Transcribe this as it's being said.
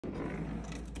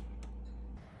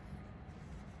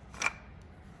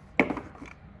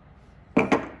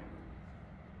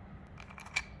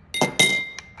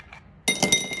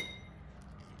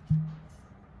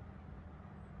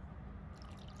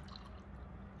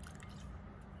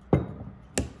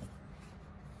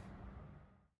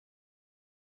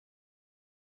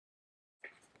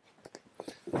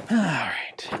All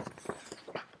right.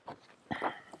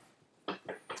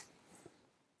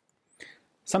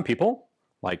 Some people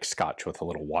like scotch with a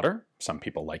little water. Some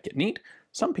people like it neat.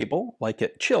 Some people like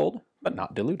it chilled, but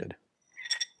not diluted.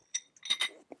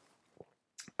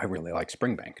 I really like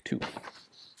Springbank too.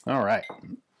 All right.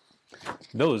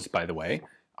 Those, by the way,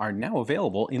 are now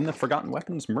available in the Forgotten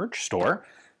Weapons merch store,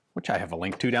 which I have a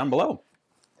link to down below.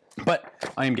 But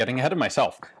I am getting ahead of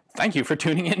myself. Thank you for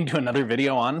tuning in to another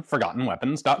video on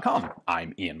ForgottenWeapons.com.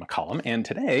 I'm Ian McCollum, and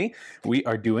today we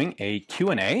are doing a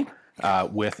Q&A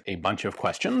with a bunch of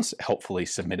questions, helpfully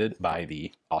submitted by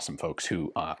the awesome folks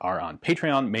who are on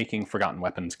Patreon, making Forgotten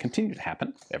Weapons continue to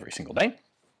happen every single day.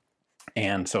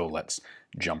 And so let's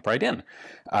jump right in.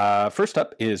 First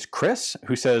up is Chris,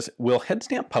 who says, will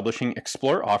Headstamp Publishing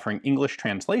explore offering English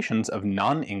translations of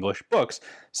non-English books,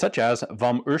 such as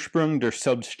Vom Ursprung der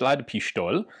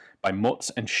Selbstladepistole by Motz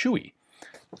and Schuey?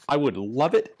 I would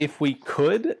love it if we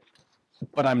could,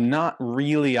 but I'm not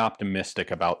really optimistic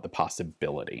about the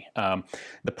possibility.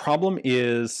 The problem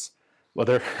is, well,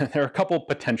 there are a couple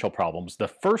potential problems. The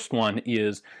first one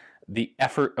is the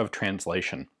effort of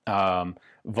translation.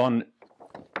 Von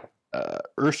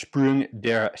Ursprung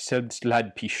der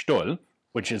Selbstladepistole,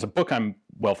 which is a book I'm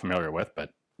well familiar with,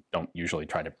 but don't usually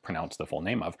try to pronounce the full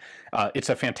name of. It's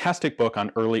a fantastic book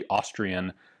on early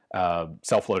Austrian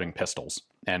self-loading pistols,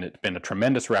 and it's been a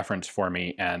tremendous reference for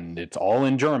me, and it's all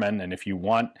in German, and if you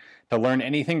want to learn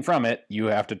anything from it, you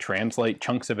have to translate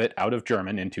chunks of it out of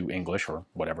German into English or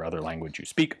whatever other language you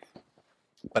speak.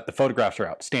 But the photographs are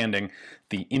outstanding.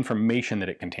 The information that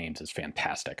it contains is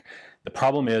fantastic. The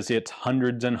problem is it's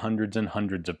hundreds and hundreds and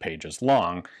hundreds of pages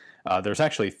long. There's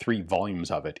actually 3 volumes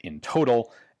of it in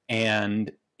total,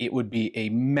 and it would be a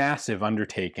massive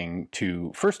undertaking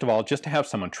to, first of all, just to have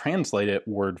someone translate it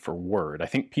word for word. I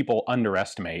think people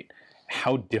underestimate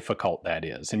how difficult that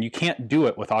is, and you can't do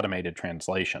it with automated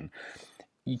translation.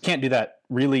 You can't do that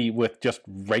really with just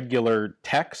regular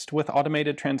text with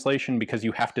automated translation, because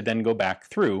you have to then go back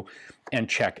through and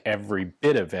check every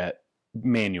bit of it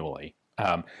manually.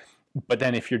 But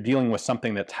then if you're dealing with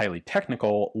something that's highly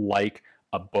technical, like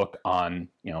a book on,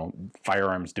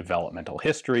 firearms developmental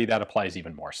history, that applies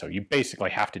even more. So you basically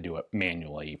have to do it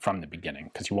manually from the beginning,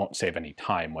 because you won't save any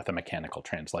time with a mechanical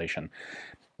translation.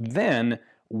 Then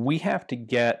we have to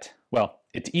get, well,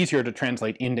 it's easier to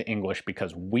translate into English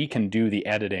because we can do the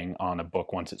editing on a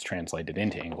book once it's translated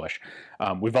into English.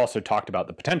 We've also talked about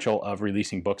the potential of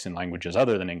releasing books in languages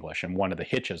other than English, and one of the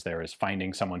hitches there is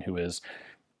finding someone who is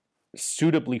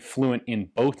suitably fluent in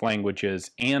both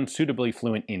languages and suitably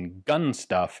fluent in gun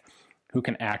stuff, who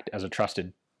can act as a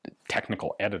trusted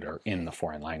technical editor in the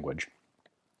foreign language.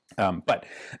 But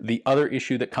the other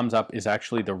issue that comes up is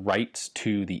actually the rights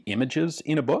to the images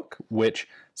in a book, which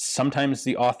sometimes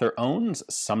the author owns,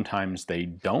 sometimes they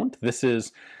don't. This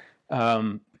is,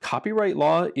 copyright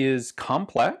law is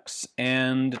complex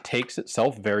and takes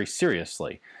itself very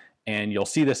seriously. And you'll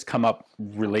see this come up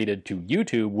related to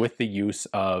YouTube with the use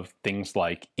of things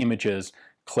like images,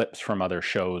 clips from other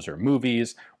shows or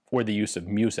movies, or the use of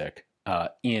music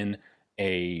in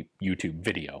a YouTube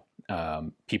video.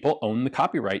 People own the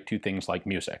copyright to things like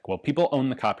music. Well, people own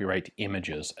the copyright to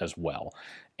images as well.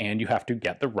 And you have to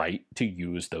get the right to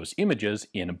use those images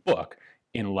in a book,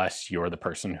 unless you're the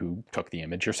person who took the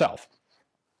image yourself.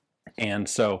 And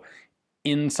so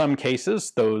in some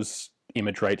cases, those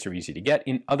image rights are easy to get.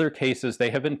 In other cases,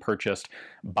 they have been purchased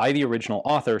by the original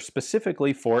author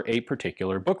specifically for a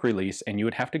particular book release, and you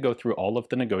would have to go through all of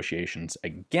the negotiations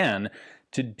again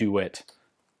to do it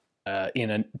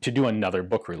to do another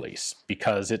book release,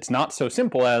 because it's not so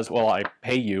simple as, well, I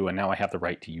pay you and now I have the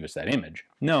right to use that image.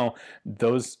 No,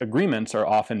 those agreements are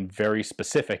often very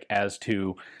specific as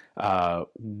to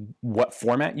what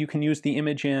format you can use the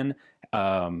image in.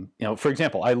 For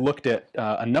example, I looked at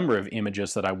a number of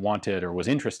images that I wanted or was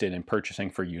interested in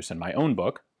purchasing for use in my own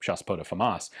book, Chassepot de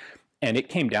FAMAS, and it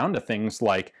came down to things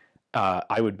like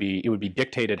it would be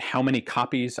dictated how many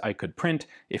copies I could print.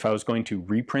 If I was going to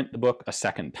reprint the book a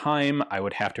second time, I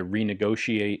would have to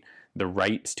renegotiate the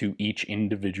rights to each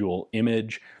individual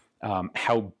image.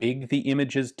 How big the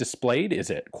image is displayed. Is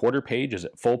it quarter page? Is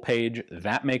it full page?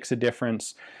 That makes a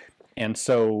difference. And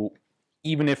so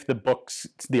even if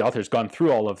the author's gone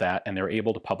through all of that and they're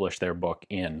able to publish their book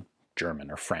in German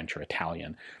or French or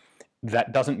Italian,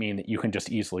 that doesn't mean that you can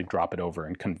just easily drop it over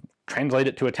and translate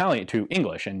it to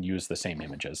English and use the same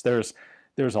images. There's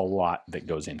a lot that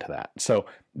goes into that. So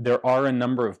there are a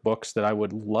number of books that I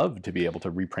would love to be able to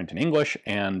reprint in English,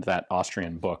 and that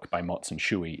Austrian book by Motz and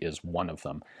Schuey is one of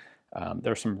them.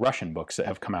 There are some Russian books that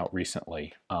have come out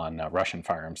recently on Russian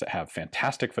firearms that have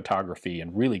fantastic photography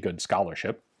and really good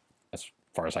scholarship, as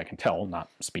far as I can tell, not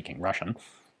speaking Russian,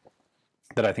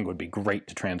 that I think would be great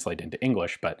to translate into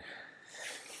English, but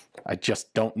I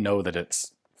just don't know that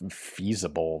it's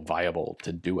feasible, viable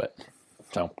to do it.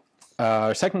 So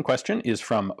our second question is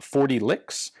from 40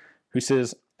 Licks, who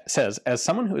says, as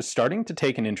someone who is starting to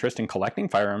take an interest in collecting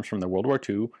firearms from the World War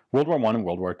II, World War I, and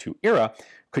World War II era,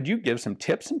 could you give some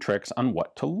tips and tricks on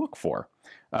what to look for?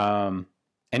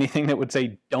 Anything that would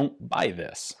say, don't buy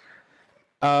this?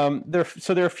 So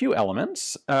there are a few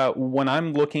elements. When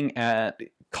I'm looking at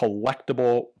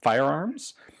collectible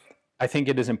firearms, I think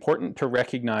it is important to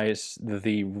recognize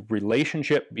the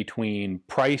relationship between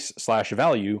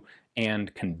price/value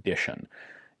and condition.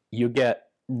 You get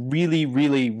really,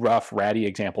 really rough, ratty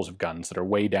examples of guns that are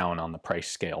way down on the price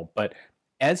scale. But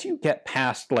as you get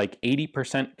past like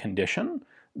 80% condition,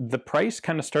 the price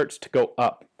kind of starts to go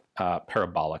up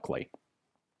parabolically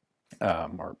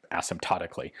or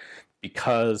asymptotically,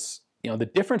 because the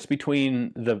difference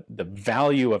between the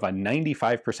value of a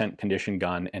 95% condition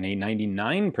gun and a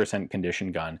 99%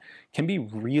 condition gun can be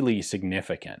really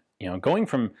significant. Going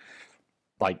from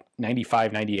like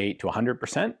 95, 98 to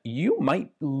 100%, you might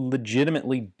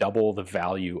legitimately double the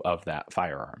value of that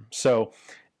firearm. So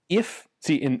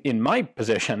in my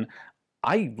position,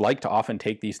 I like to often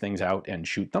take these things out and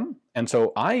shoot them. And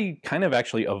so I kind of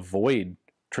actually avoid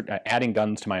adding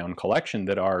guns to my own collection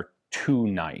that are too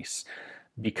nice,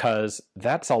 because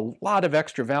that's a lot of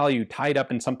extra value tied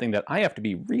up in something that I have to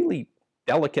be really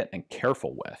delicate and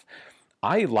careful with.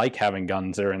 I like having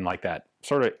guns that are in like that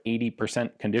sort of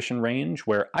 80% condition range,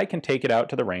 where I can take it out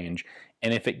to the range,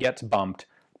 and if it gets bumped,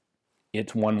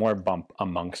 it's one more bump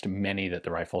amongst many that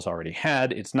the rifle's already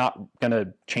had. It's not going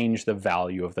to change the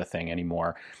value of the thing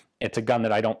anymore. It's a gun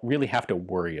that I don't really have to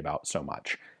worry about so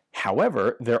much.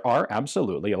 However, there are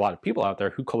absolutely a lot of people out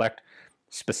there who collect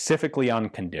specifically on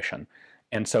condition.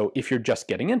 And so if you're just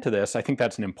getting into this, I think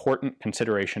that's an important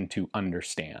consideration to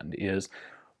understand is,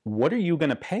 what are you going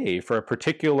to pay for a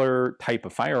particular type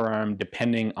of firearm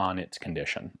depending on its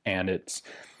condition? And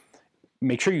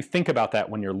make sure you think about that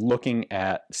when you're looking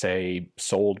at, say,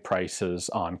 sold prices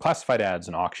on classified ads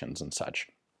and auctions and such.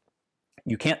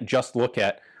 You can't just look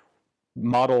at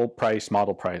model price.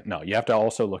 No, you have to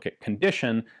also look at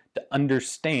condition to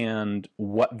understand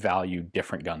what value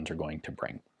different guns are going to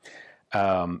bring.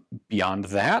 Beyond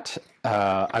that,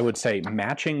 I would say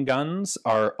matching guns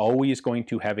are always going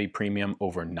to have a premium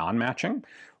over non-matching.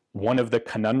 One of the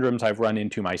conundrums I've run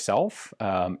into myself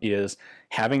is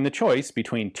having the choice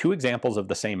between two examples of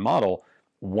the same model.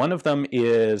 One of them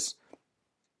is,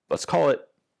 let's call it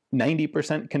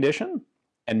 90% condition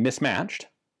and mismatched,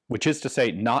 which is to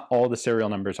say not all the serial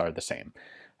numbers are the same.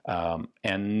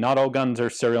 And not all guns are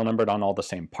serial numbered on all the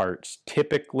same parts.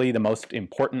 Typically, the most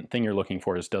important thing you're looking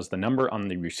for is, does the number on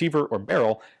the receiver or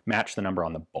barrel match the number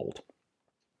on the bolt?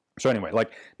 So anyway,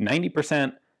 like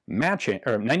 90% matching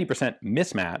or 90%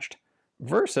 mismatched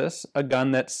versus a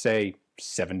gun that's, say,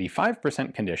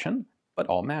 75% condition, but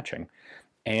all matching.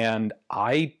 And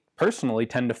I personally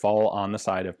tend to fall on the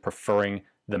side of preferring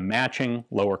the matching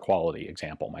lower quality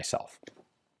example myself.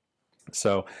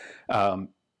 So, a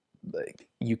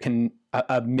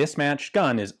mismatched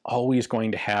gun is always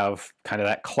going to have kind of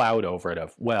that cloud over it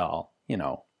of, well,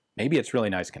 maybe it's really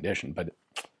nice condition, but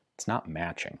it's not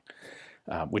matching,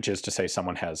 which is to say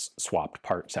someone has swapped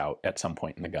parts out at some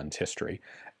point in the gun's history.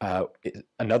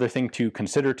 Another thing to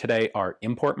consider today are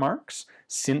import marks.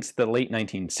 Since the late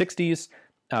 1960s,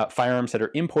 firearms that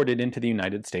are imported into the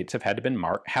United States have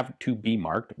to be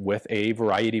marked with a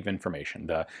variety of information: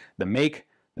 the make,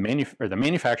 the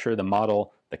manufacturer, the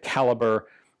model, the caliber,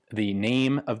 the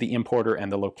name of the importer,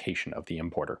 and the location of the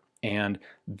importer. And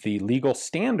the legal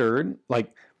standard,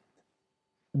 like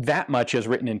that much is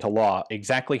written into law.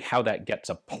 Exactly how that gets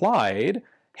applied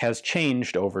has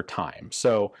changed over time.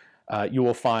 So you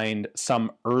will find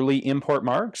some early import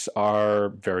marks are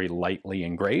very lightly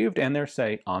engraved, and they're,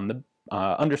 say, on the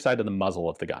underside of the muzzle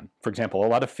of the gun. For example, a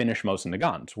lot of Finnish Mosin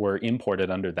guns were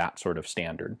imported under that sort of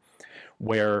standard,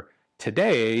 where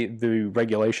today, the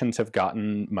regulations have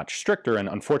gotten much stricter and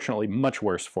unfortunately much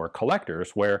worse for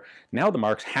collectors, where now the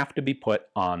marks have to be put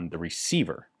on the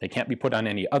receiver. They can't be put on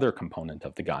any other component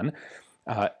of the gun.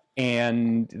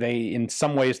 And in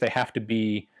some ways, they have to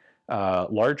be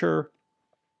larger.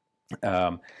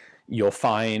 You'll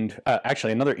find,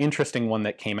 actually, another interesting one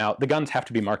that came out, the guns have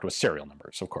to be marked with serial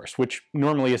numbers, of course, which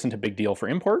normally isn't a big deal for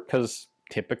import, because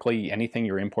typically anything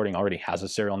you're importing already has a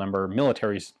serial number.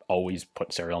 Militaries always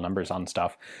put serial numbers on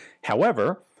stuff.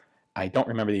 However, I don't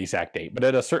remember the exact date, but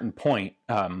at a certain point,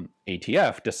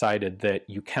 ATF decided that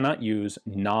you cannot use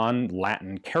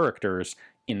non-Latin characters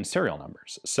in serial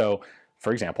numbers. So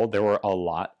for example, there were a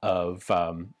lot of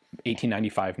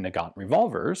 1895 Nagant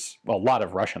revolvers, a lot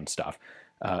of Russian stuff,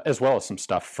 as well as some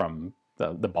stuff from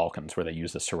the Balkans where they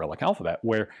use the Cyrillic alphabet,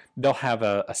 where they'll have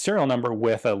a serial number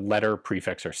with a letter,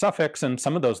 prefix, or suffix, and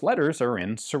some of those letters are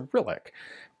in Cyrillic.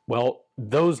 Well,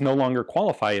 those no longer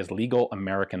qualify as legal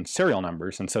American serial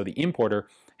numbers, and so the importer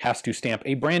has to stamp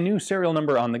a brand new serial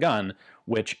number on the gun,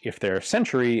 which, if they're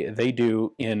Century, they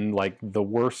do in like the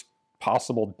worst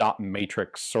possible dot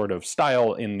matrix sort of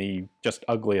style in the just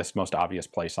ugliest, most obvious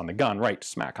place on the gun, right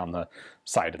smack on the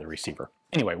side of the receiver.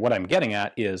 Anyway, what I'm getting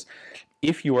at is,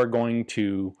 if you are going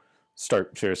to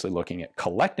start seriously looking at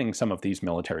collecting some of these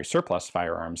military surplus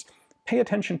firearms, pay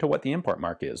attention to what the import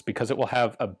mark is, because it will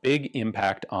have a big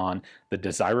impact on the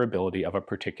desirability of a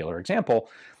particular example.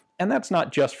 And that's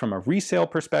not just from a resale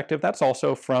perspective, that's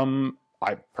also from,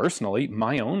 personally,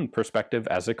 my own perspective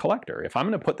as a collector. If I'm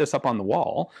going to put this up on the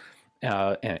wall,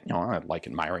 and I like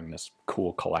admiring this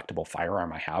cool collectible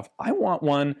firearm I have, I want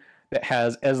one that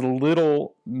has as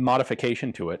little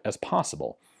modification to it as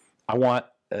possible. I want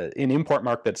an import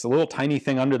mark that's a little tiny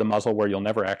thing under the muzzle where you'll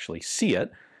never actually see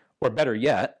it, or better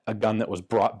yet, a gun that was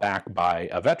brought back by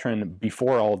a veteran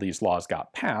before all these laws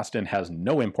got passed and has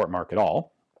no import mark at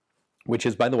all, which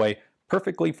is, by the way,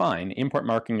 perfectly fine. Import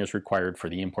marking is required for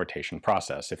the importation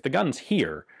process. If the gun's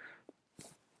here,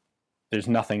 there's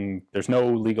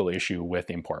no legal issue with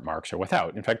import marks or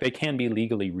without. In fact, they can be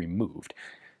legally removed.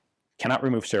 Cannot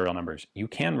remove serial numbers. You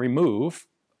can remove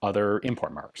other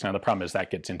import marks. Now, the problem is that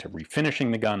gets into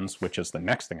refinishing the guns, which is the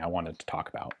next thing I wanted to talk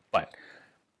about. But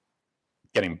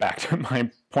getting back to my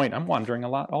point, I'm wandering a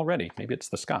lot already. Maybe it's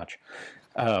the scotch.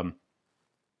 I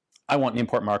want an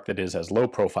import mark that is as low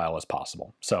profile as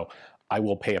possible. So I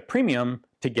will pay a premium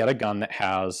to get a gun that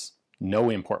has no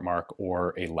import mark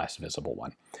or a less visible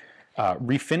one.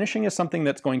 Refinishing is something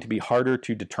that's going to be harder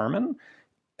to determine.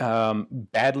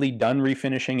 Badly done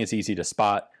refinishing is easy to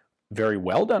spot. Very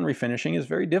well done refinishing is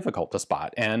very difficult to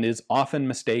spot and is often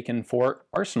mistaken for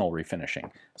arsenal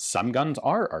refinishing. Some guns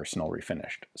are arsenal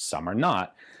refinished, some are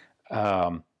not.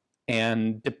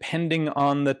 And depending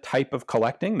on the type of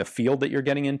collecting, the field that you're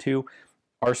getting into,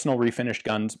 arsenal refinished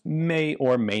guns may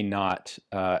or may not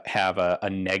have a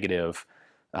negative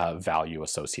value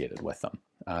associated with them.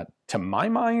 To my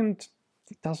mind,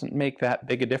 it doesn't make that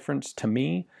big a difference to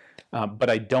me, but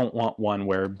I don't want one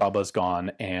where Bubba's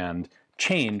gone and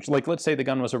changed. Like, let's say the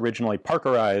gun was originally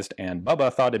Parkerized and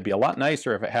Bubba thought it'd be a lot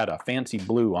nicer if it had a fancy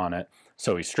blue on it,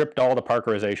 so he stripped all the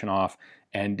Parkerization off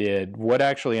and did what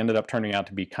actually ended up turning out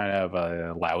to be kind of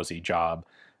a lousy job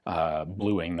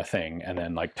bluing the thing, and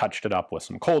then like touched it up with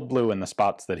some cold blue in the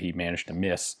spots that he managed to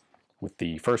miss with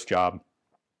the first job.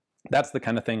 That's the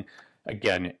kind of thing,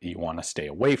 again, you want to stay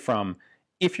away from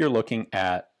if you're looking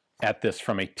at this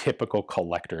from a typical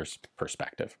collector's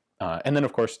perspective. And then,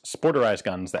 of course, sporterized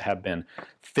guns that have been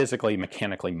physically,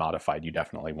 mechanically modified, you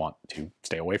definitely want to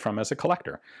stay away from as a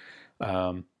collector,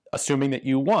 assuming that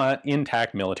you want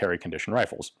intact military condition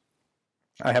rifles.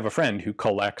 I have a friend who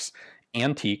collects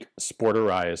antique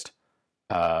sporterized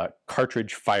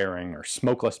cartridge firing or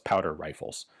smokeless powder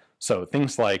rifles. So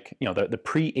things like, the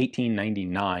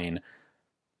pre-1899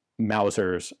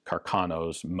 Mausers,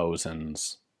 Carcanos,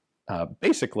 Mosins,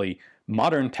 basically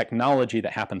modern technology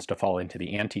that happens to fall into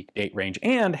the antique date range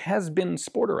and has been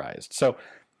sporterized. So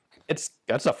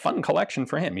that's a fun collection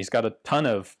for him. He's got a ton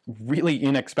of really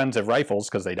inexpensive rifles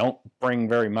because they don't bring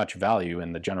very much value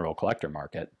in the general collector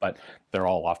market, but they're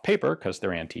all off paper because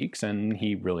they're antiques, and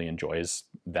he really enjoys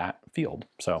that field.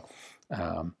 So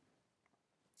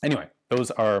anyway,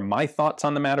 those are my thoughts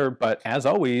on the matter, but as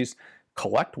always,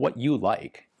 collect what you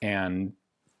like and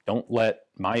don't let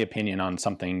my opinion on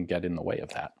something get in the way of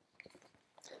that.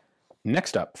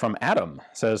 Next up, from Adam,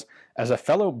 says, as a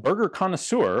fellow burger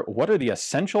connoisseur, what are the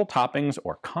essential toppings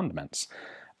or condiments?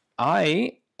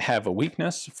 I have a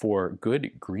weakness for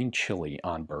good green chili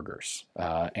on burgers.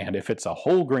 And if it's a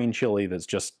whole green chili that's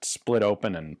just split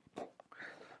open and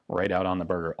right out on the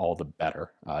burger, all the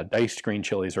better. Diced green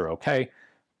chilies are okay,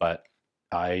 but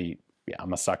I'm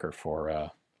a sucker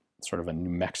for sort of a New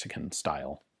Mexican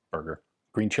style burger.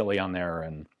 Green chili on there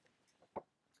and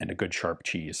a good sharp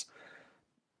cheese.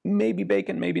 Maybe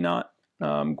bacon, maybe not.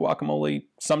 Guacamole,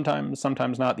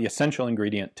 sometimes not. The essential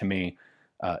ingredient to me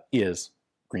is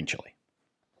green chili.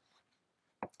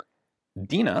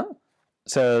 Dina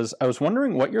says, I was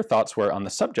wondering what your thoughts were on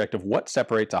the subject of what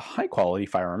separates a high-quality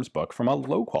firearms book from a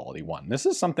low-quality one. This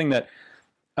is something that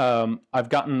I've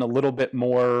gotten a little bit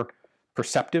more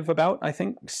perceptive about, I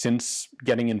think, since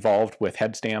getting involved with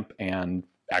Headstamp and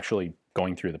actually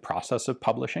going through the process of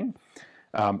publishing.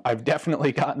 I've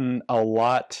definitely gotten a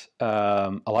lot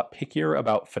pickier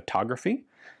about photography,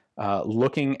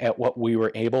 looking at what we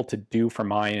were able to do for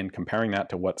mine and comparing that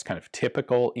to what's kind of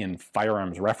typical in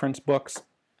firearms reference books.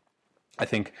 I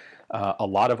think a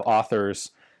lot of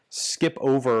authors skip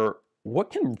over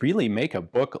what can really make a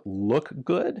book look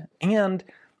good, and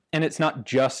it's not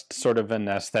just sort of an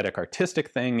aesthetic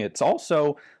artistic thing, it's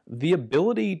also the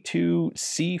ability to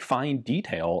see fine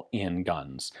detail in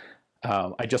guns.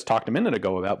 I just talked a minute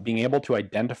ago about being able to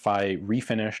identify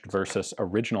refinished versus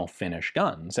original finish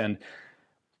guns, and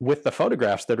with the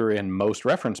photographs that are in most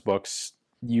reference books,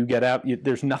 you get out,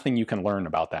 there's nothing you can learn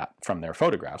about that from their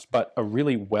photographs. But a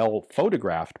really well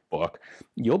photographed book,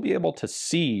 you'll be able to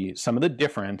see some of the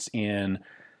difference in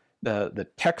the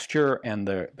texture and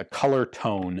the color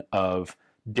tone of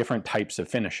different types of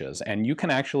finishes. And you can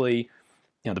actually,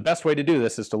 the best way to do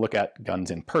this is to look at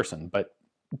guns in person, but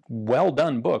well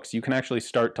done books, you can actually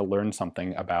start to learn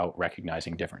something about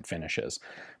recognizing different finishes.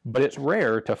 But it's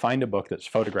rare to find a book that's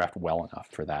photographed well enough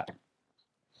for that.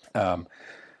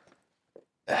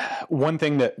 One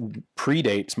thing that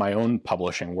predates my own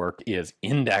publishing work is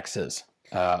indexes.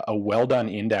 A well-done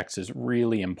index is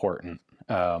really important.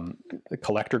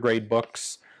 Collector grade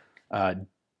books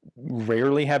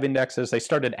rarely have indexes. They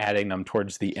started adding them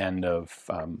towards the end of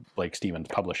Blake Stevens'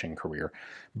 publishing career,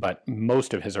 but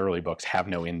most of his early books have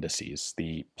no indices.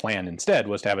 The plan instead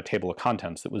was to have a table of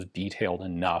contents that was detailed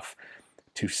enough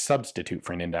to substitute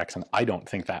for an index, and I don't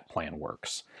think that plan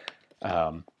works.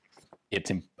 I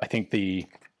think the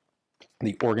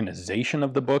organization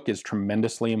of the book is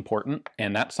tremendously important,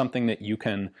 and that's something that you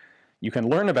can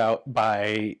learn about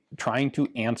by trying to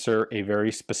answer a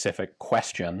very specific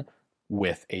question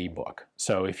with a book.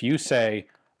 So if you say,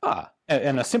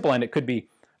 and a simple end, it could be,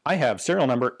 I have serial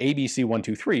number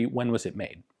ABC123, when was it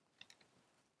made?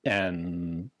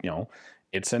 And,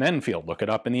 it's an Enfield, look it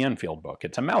up in the Enfield book.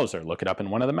 It's a Mauser, look it up in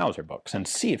one of the Mauser books, and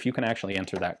see if you can actually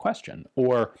answer that question.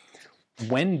 Or,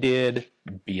 when did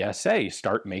BSA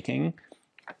start making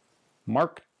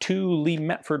Mark II Lee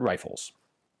Metford rifles?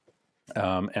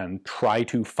 And try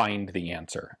to find the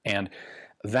answer. And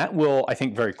that will, I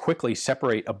think, very quickly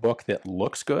separate a book that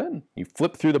looks good. You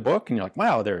flip through the book and you're like,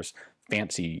 wow, there's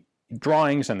fancy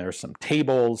drawings and there's some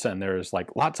tables and there's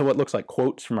like lots of what looks like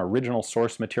quotes from original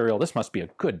source material. This must be a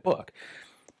good book.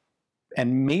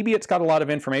 And maybe it's got a lot of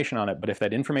information on it, but if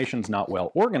that information's not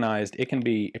well organized, it can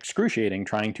be excruciating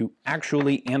trying to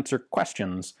actually answer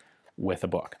questions with a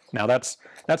book. Now that's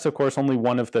of course only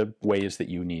one of the ways that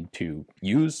you need to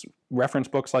use reference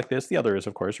books like this. The other is,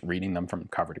 of course, reading them from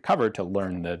cover to cover to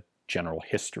learn the general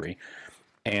history.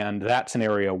 And that's an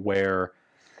area where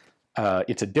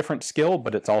it's a different skill,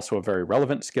 but it's also a very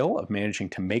relevant skill of managing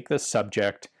to make the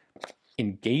subject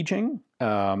engaging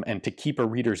and to keep a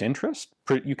reader's interest.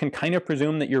 You can kind of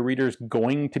presume that your reader's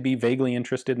going to be vaguely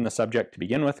interested in the subject to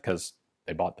begin with because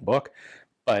they bought the book.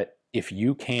 But if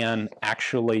you can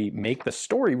actually make the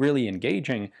story really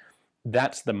engaging,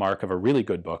 that's the mark of a really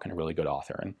good book and a really good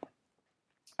author.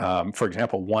 And for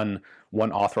example, one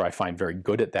author I find very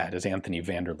good at that is Anthony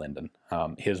van der Linden.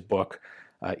 His book,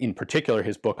 in particular,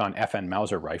 his book on FN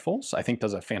Mauser rifles, I think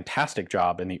does a fantastic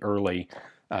job in the early,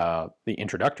 the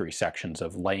introductory sections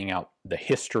of laying out the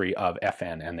history of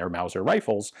FN and their Mauser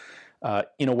rifles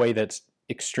in a way that's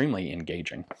extremely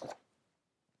engaging.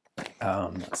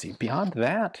 Let's see, beyond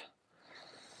that,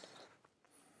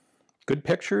 good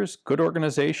pictures, good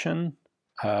organization,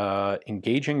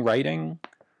 engaging writing.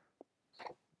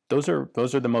 Those are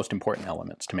the most important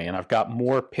elements to me, and I've got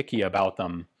more picky about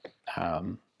them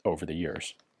over the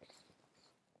years.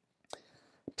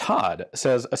 Todd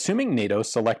says, assuming NATO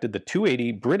selected the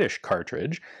 .280 British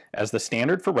cartridge as the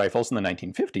standard for rifles in the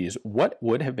 1950s, what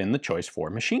would have been the choice for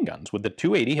machine guns? Would the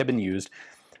 .280 have been used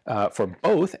for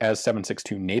both, as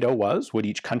 7.62 NATO was? Would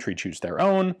each country choose their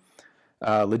own?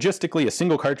 Logistically, a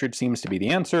single cartridge seems to be the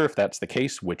answer. If that's the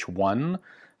case, which one?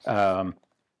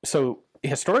 So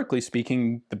historically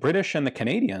speaking, the British and the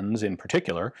Canadians in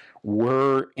particular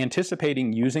were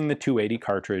anticipating using the .280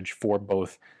 cartridge for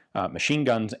both machine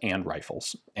guns and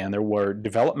rifles. And there were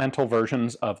developmental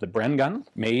versions of the Bren gun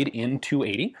made in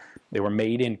 .280. They were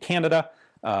made in Canada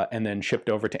and then shipped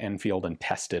over to Enfield and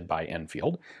tested by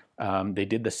Enfield. They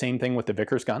did the same thing with the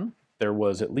Vickers gun. There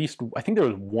was at least, I think there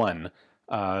was one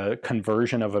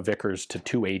conversion of a Vickers to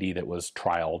 .280 that was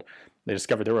trialed. They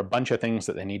discovered there were a bunch of things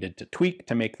that they needed to tweak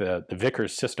to make the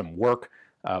Vickers system work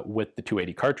with the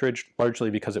 .280 cartridge, largely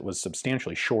because it was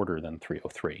substantially shorter than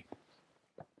 .303.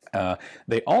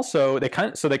 They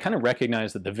kind of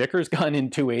recognized that the Vickers gun in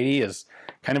 .280 is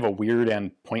kind of a weird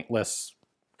and pointless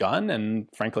gun, and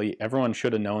frankly, everyone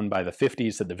should have known by the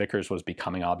 50s that the Vickers was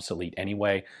becoming obsolete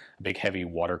anyway. A big, heavy,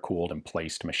 water-cooled and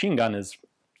placed machine gun is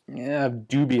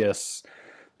dubious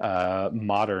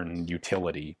modern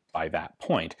utility by that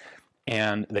point.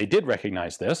 And they did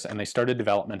recognize this, and they started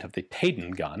development of the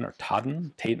Taden gun, or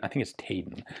Taden, I think it's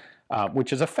Taden,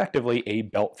 which is effectively a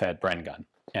belt-fed Bren gun.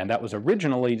 And that was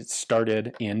originally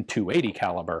started in .280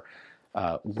 caliber.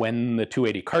 When the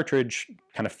 .280 cartridge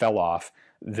kind of fell off,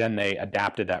 then they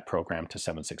adapted that program to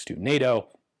 7.62 NATO.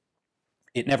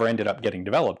 It never ended up getting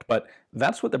developed, but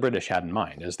that's what the British had in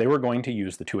mind, is they were going to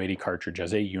use the .280 cartridge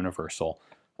as a universal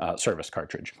service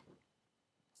cartridge.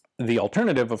 The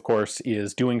alternative, of course,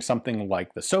 is doing something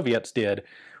like the Soviets did,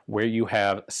 where you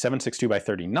have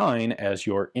 7.62x39 as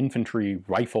your infantry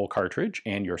rifle cartridge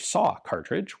and your SAW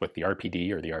cartridge with the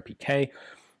RPD or the RPK,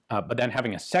 but then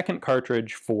having a second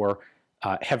cartridge for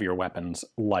heavier weapons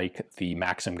like the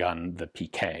Maxim gun, the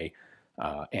PK,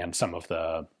 and some of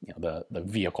the the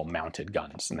vehicle-mounted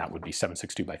guns, and that would be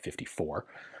 7.62x54.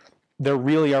 There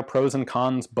really are pros and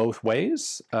cons both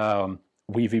ways.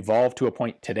 We've evolved to a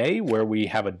point today where we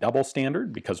have a double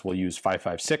standard because we'll use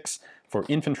 5.56 for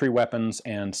infantry weapons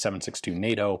and 7.62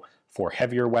 NATO for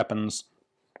heavier weapons.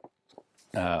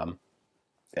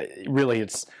 Really,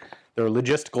 there are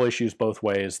logistical issues both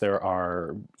ways. There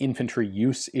are infantry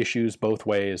use issues both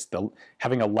ways.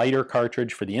 Having a lighter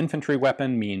cartridge for the infantry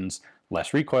weapon means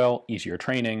less recoil, easier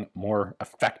training, more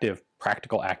effective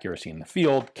practical accuracy in the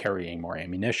field, carrying more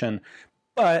ammunition,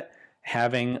 but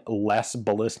having less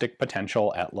ballistic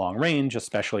potential at long range,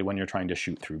 especially when you're trying to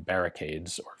shoot through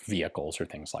barricades or vehicles or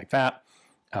things like that.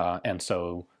 And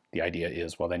so the idea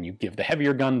is, well, then you give the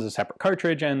heavier guns a separate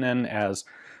cartridge, and then as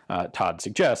Todd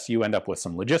suggests, you end up with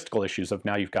some logistical issues of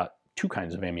now you've got two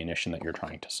kinds of ammunition that you're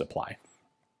trying to supply.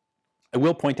 I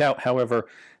will point out, however,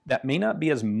 that may not be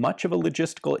as much of a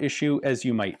logistical issue as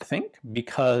you might think,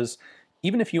 because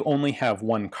even if you only have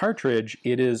one cartridge,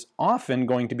 it is often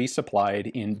going to be supplied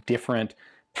in different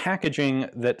packaging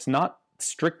that's not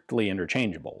strictly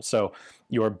interchangeable. So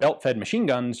your belt-fed machine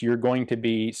guns, you're going to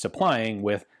be supplying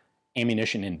with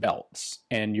ammunition in belts.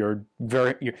 And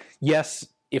yes,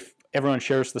 if everyone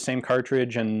shares the same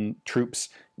cartridge and troops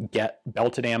get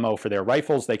belted ammo for their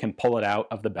rifles, they can pull it out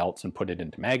of the belts and put it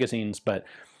into magazines. But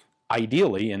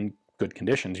ideally, in good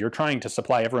conditions, you're trying to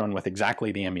supply everyone with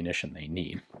exactly the ammunition they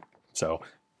need. So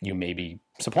you may be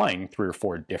supplying 3 or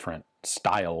 4 different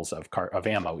styles of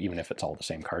ammo, even if it's all the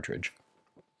same cartridge.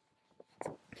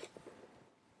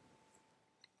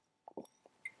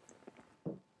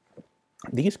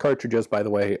 These cartridges, by the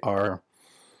way, are,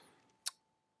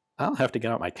 I'll have to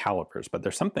get out my calipers, but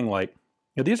they're something like,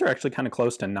 these are actually kind of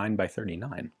close to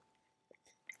 9x39.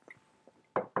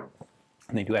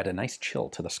 And they do add a nice chill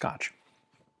to the scotch.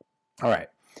 All right,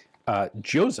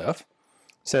 Joseph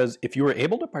says, if you were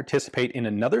able to participate in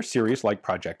another series like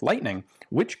Project Lightning,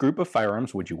 which group of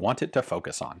firearms would you want it to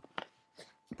focus on?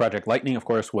 Project Lightning, of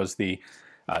course, was the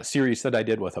series that I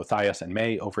did with Othais and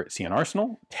May over at CN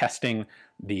Arsenal, testing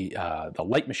the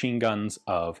light machine guns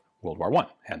of World War I,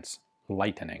 hence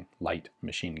Lightning, light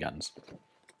machine guns.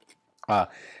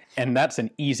 And that's an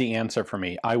easy answer for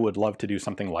me. I would love to do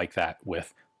something like that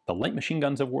with the light machine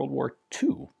guns of World War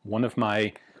II. One of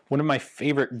my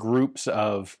favorite groups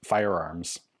of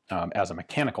firearms as a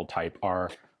mechanical type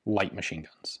are light machine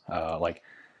guns. Like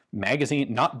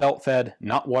magazine, not belt fed,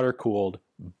 not water cooled,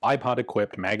 bipod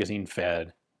equipped, magazine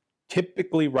fed,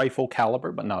 typically rifle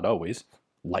caliber, but not always,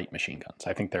 light machine guns.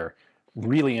 I think they're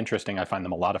really interesting. I find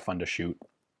them a lot of fun to shoot.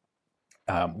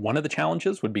 One of the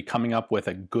challenges would be coming up with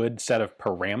a good set of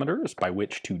parameters by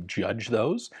which to judge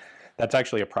those. That's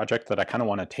actually a project that I kind of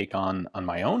want to take on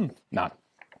my own, not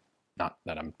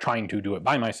that I'm trying to do it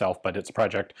by myself, but it's a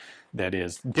project that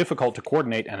is difficult to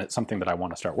coordinate, and it's something that I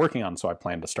want to start working on, so I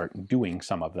plan to start doing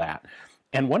some of that.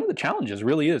 And one of the challenges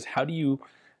really is, how do you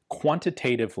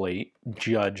quantitatively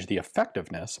judge the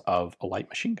effectiveness of a light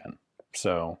machine gun?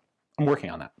 So I'm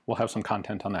working on that. We'll have some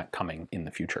content on that coming in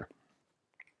the future.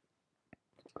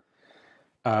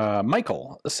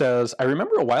 Michael says, I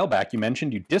remember a while back you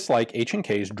mentioned you dislike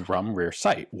H&K's drum rear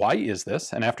sight. Why is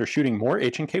this? And after shooting more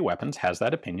H&K weapons, has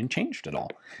that opinion changed at all?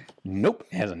 Nope,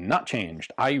 it has not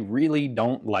changed. I really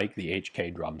don't like the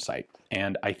HK drum sight.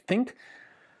 And I think,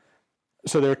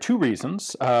 so there are 2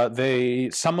 reasons.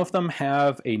 Some of them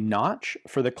have a notch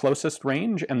for the closest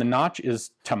range, and the notch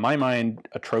is, to my mind,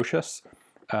 atrocious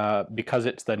because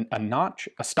it's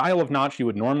a style of notch you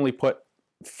would normally put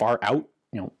far out,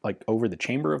 like over the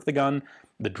chamber of the gun.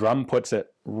 The drum puts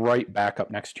it right back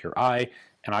up next to your eye,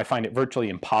 and I find it virtually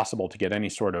impossible to get any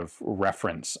sort of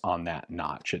reference on that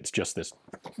notch. It's just this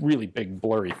really big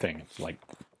blurry thing. It's like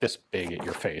this big at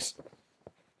your face.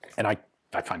 And I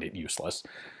find it useless.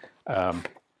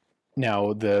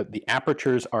 Now, the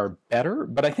apertures are better,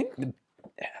 but I think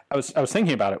I was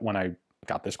thinking about it when I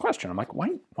got this question. I'm like, why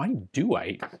do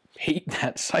I hate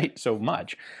that sight so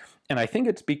much? And I think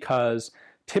it's because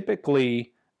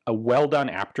typically a well-done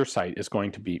aperture sight is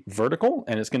going to be vertical,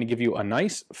 and it's going to give you a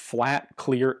nice, flat,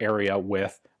 clear area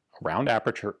with a round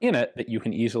aperture in it that you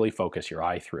can easily focus your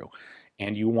eye through.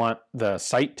 And you want the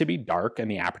sight to be dark and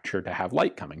the aperture to have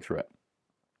light coming through it,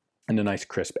 and a nice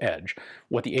crisp edge.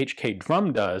 What the HK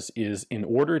drum does is, in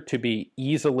order to be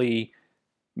easily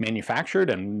manufactured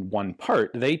in one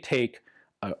part, they take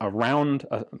a round,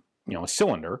 a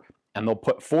cylinder, and they'll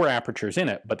put 4 apertures in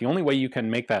it, but the only way you can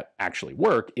make that actually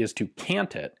work is to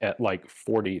cant it at like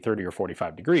 30 or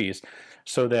 45 degrees,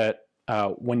 so that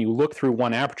when you look through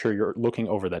one aperture, you're looking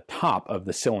over the top of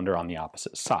the cylinder on the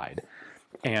opposite side.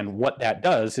 And what that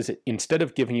does is, instead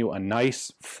of giving you a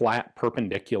nice, flat,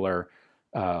 perpendicular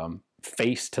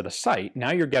face to the sight,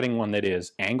 now you're getting one that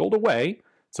is angled away,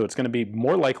 so it's going to be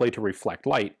more likely to reflect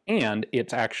light, and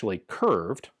it's actually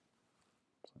curved.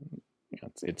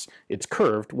 It's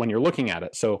curved when you're looking at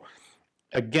it. So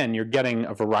again, you're getting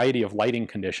a variety of lighting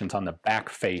conditions on the back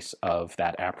face of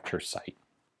that aperture sight.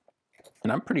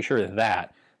 And I'm pretty sure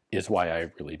that is why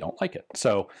I really don't like it.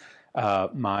 So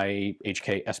my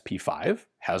HK SP5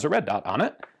 has a red dot on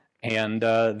it, and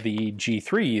the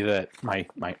G3, that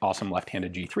my awesome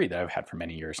left-handed G3 that I've had for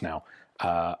many years now,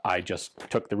 I just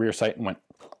took the rear sight and went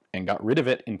and got rid of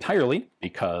it entirely,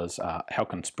 because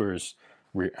Hauken Spur's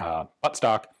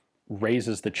buttstock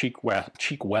raises the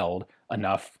cheek weld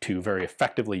enough to very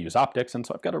effectively use optics, and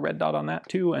so I've got a red dot on that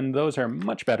too, and those are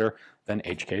much better than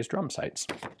HK's drum sights.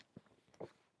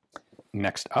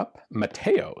 Next up,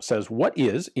 Mateo says, what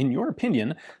is, in your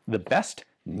opinion, the best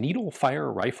needle-fire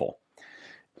rifle?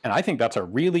 And I think that's a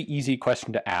really easy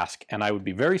question to ask, and I would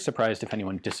be very surprised if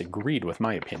anyone disagreed with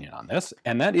my opinion on this,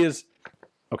 and that is,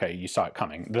 okay, you saw it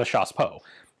coming, the Chassepot.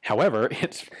 However,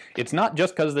 it's not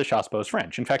just because the Chassepot is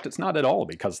French. In fact, it's not at all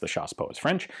because the Chassepot is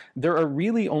French. There are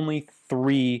really only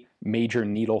 3 major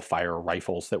needle-fire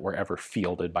rifles that were ever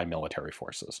fielded by military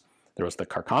forces. There was the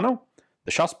Carcano,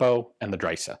 the Chassepot, and the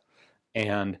Dreyse.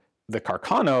 And the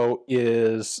Carcano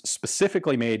is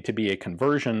specifically made to be a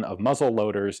conversion of muzzle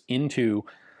loaders into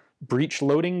breech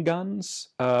loading guns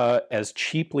as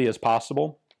cheaply as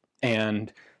possible.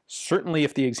 And certainly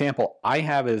if the example I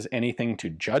have is anything to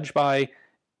judge by,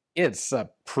 it's a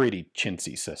pretty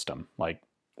chintzy system. Like,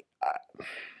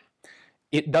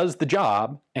 it does the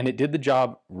job, and it did the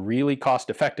job really cost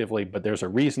effectively, but there's a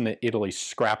reason that Italy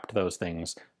scrapped those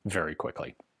things very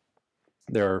quickly.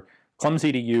 They're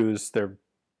clumsy to use, they're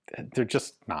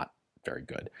just not very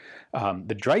good.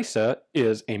 The Dreyse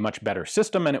is a much better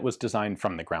system, and it was designed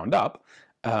from the ground up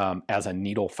as a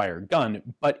needle-fire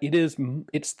gun, but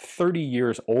it's 30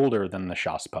 years older than the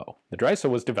Chassepot. The Dreyse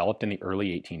was developed in the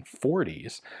early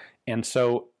 1840s, and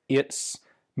so its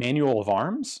manual of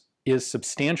arms is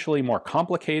substantially more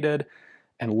complicated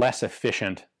and less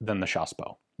efficient than the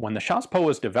Chassepot. When the Chassepot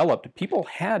was developed, people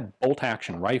had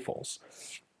bolt-action rifles.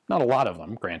 Not a lot of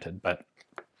them, granted, but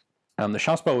the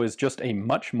Chassepot is just a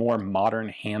much more modern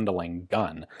handling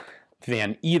gun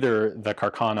than either the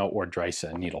Carcano or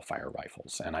Dreyse needle-fire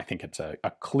rifles. And I think it's a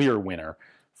clear winner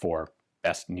for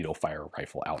best needle-fire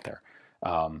rifle out there.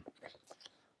 I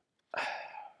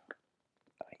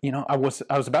was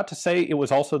about to say it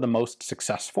was also the most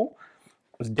successful.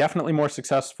 It was definitely more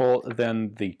successful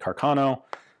than the Carcano.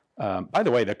 By the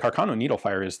way, the Carcano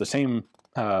needle-fire is the same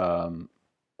Carcano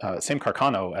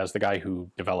as the guy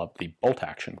who developed the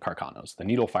bolt-action Carcanos. The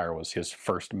needle-fire was his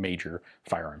first major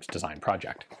firearms design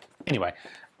project. Anyway,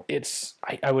 I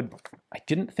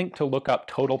didn't think to look up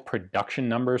total production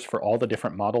numbers for all the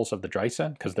different models of the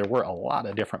Dreyse, because there were a lot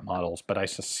of different models, but I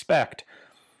suspect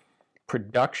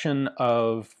production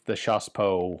of the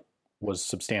Chassepot was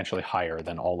substantially higher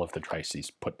than all of the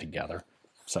Dreyses put together.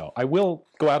 So I will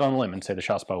go out on a limb and say the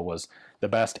Chassepot was the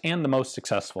best and the most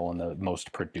successful and the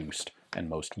most produced and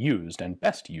most used and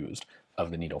best used of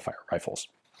the needle-fire rifles.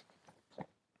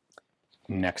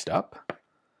 Next up,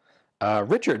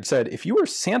 Richard said, if you were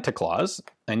Santa Claus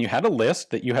and you had a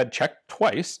list that you had checked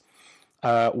twice,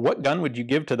 what gun would you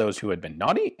give to those who had been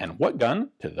naughty, and what gun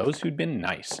to those who'd been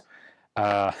nice?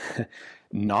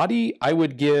 Naughty, I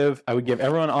would give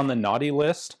everyone on the naughty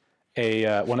list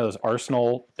one of those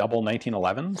Arsenal double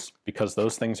 1911s, because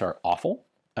those things are awful.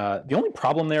 The only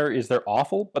problem there is they're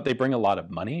awful, but they bring a lot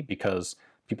of money because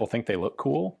people think they look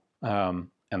cool, and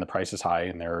the price is high,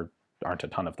 and there aren't a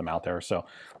ton of them out there. So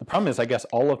the problem is, I guess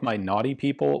all of my naughty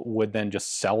people would then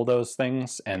just sell those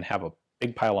things and have a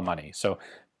big pile of money. So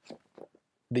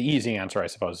the easy answer, I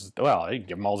suppose, is, well, I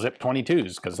give them all Zip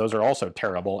 22s because those are also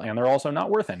terrible and they're also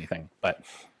not worth anything. But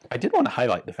I did want to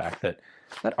highlight the fact that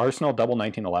that Arsenal Double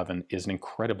 1911 is an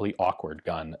incredibly awkward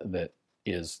gun that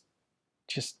is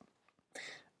just...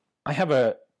 I have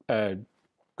a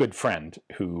good friend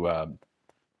who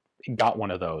got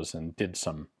one of those and did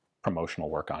some promotional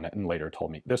work on it and later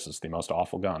told me, this is the most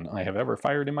awful gun I have ever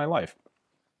fired in my life.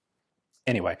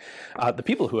 Anyway, the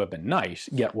people who have been nice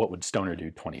get what would Stoner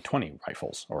do 2020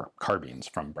 rifles or carbines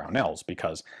from Brownells,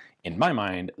 because in my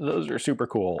mind, those are super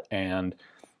cool. And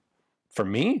for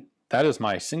me, that is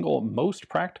my single most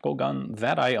practical gun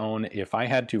that I own. If I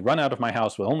had to run out of my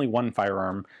house with only one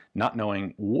firearm, not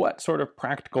knowing what sort of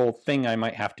practical thing I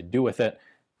might have to do with it,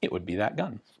 it would be that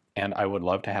gun. And I would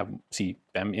love to see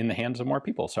them in the hands of more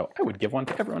people. So I would give one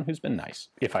to everyone who's been nice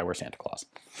if I were Santa Claus.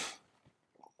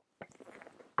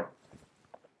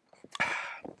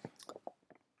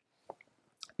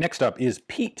 Next up is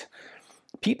Pete.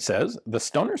 Pete says, the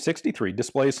Stoner 63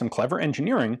 displays some clever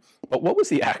engineering, but what was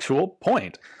the actual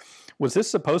point? Was this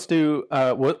supposed to,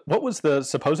 what was the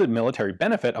supposed military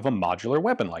benefit of a modular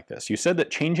weapon like this? You said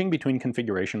that changing between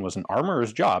configuration was an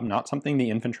armorer's job, not something the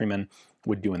infantryman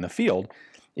would do in the field.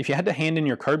 If you had to hand in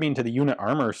your carbine to the unit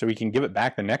armorer so he can give it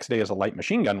back the next day as a light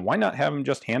machine gun, why not have him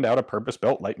just hand out a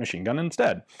purpose-built light machine gun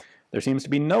instead? There seems to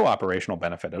be no operational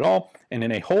benefit at all, and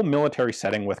in a whole military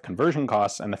setting with conversion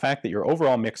costs and the fact that your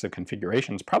overall mix of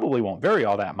configurations probably won't vary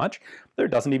all that much, there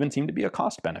doesn't even seem to be a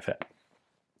cost benefit.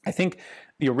 I think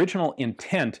the original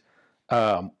intent,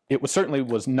 it certainly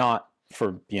was not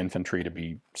for the infantry to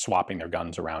be swapping their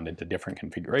guns around into different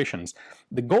configurations.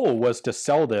 The goal was to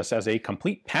sell this as a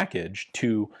complete package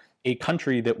to a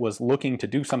country that was looking to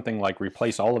do something like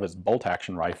replace all of its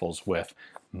bolt-action rifles with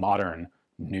modern,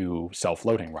 new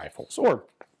self-loading rifles, or,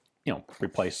 you know,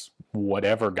 replace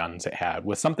whatever guns it had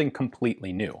with something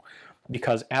completely new.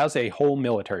 Because as a whole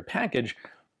military package,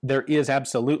 there is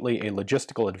absolutely a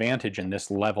logistical advantage in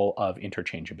this level of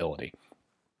interchangeability.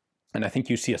 And I think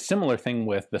you see a similar thing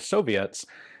with the Soviets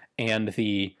and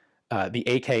the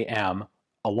AKM,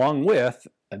 along with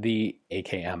the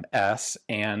AKM-S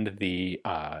and the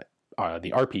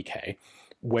RPK,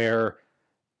 where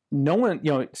no one,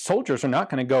 you know, soldiers are not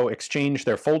going to go exchange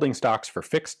their folding stocks for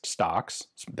fixed stocks,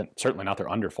 certainly not their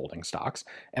underfolding stocks,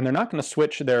 and they're not going to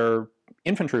switch their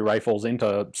infantry rifles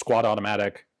into squad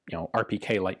automatic, you know,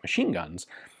 RPK light machine guns.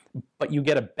 But you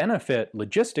get a benefit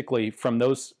logistically from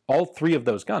those, all three of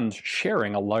those guns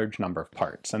sharing a large number of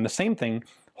parts. And the same thing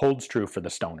holds true for the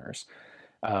Stoners.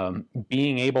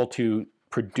 Being able to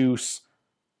produce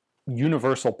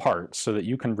universal parts so that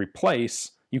you can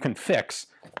replace, you can fix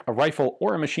a rifle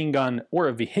or a machine gun or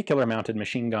a vehicular mounted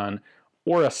machine gun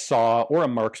or a saw or a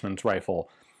marksman's rifle.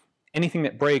 Anything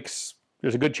that breaks,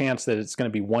 there's a good chance that it's going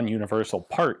to be one universal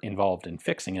part involved in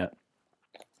fixing it.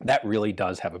 That really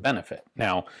does have a benefit.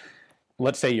 Now,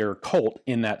 let's say you're Colt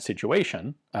in that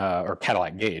situation, or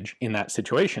Cadillac Gauge in that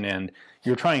situation, and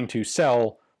you're trying to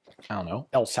sell, I don't know,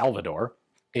 El Salvador,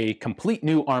 a complete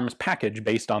new arms package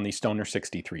based on the Stoner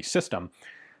 63 system.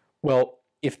 Well,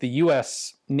 if the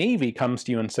US Navy comes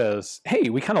to you and says, hey,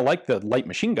 we kind of like the light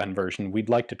machine gun version, we'd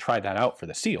like to try that out for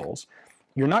the SEALs,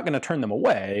 you're not going to turn them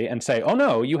away and say, oh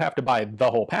no, you have to buy the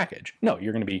whole package. No,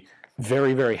 you're going to be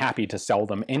very, very happy to sell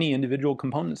them any individual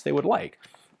components they would like.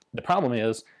 The problem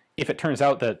is, if it turns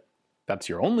out that that's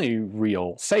your only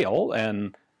real sale,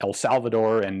 and El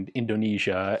Salvador and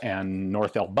Indonesia and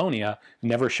North Albonia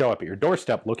never show up at your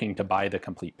doorstep looking to buy the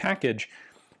complete package,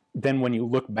 then when you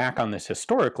look back on this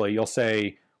historically, you'll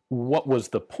say, what was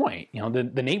the point? You know,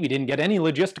 the Navy didn't get any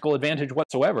logistical advantage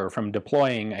whatsoever from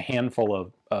deploying a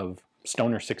handful of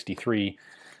Stoner 63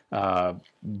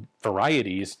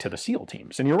 varieties to the SEAL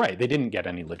teams. And you're right, they didn't get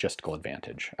any logistical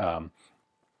advantage. But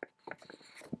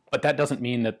that doesn't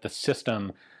mean that the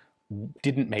system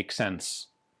didn't make sense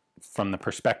from the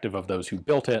perspective of those who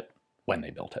built it when they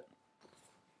built it.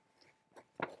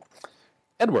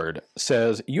 Edward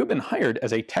says, you have been hired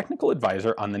as a technical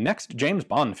advisor on the next James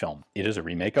Bond film. It is a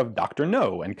remake of Dr.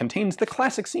 No and contains the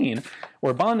classic scene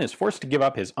where Bond is forced to give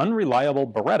up his unreliable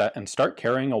Beretta and start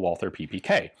carrying a Walther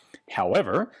PPK.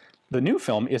 However, the new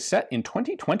film is set in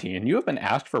 2020 and you have been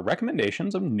asked for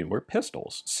recommendations of newer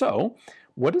pistols. So,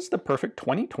 what is the perfect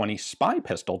 2020 spy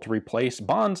pistol to replace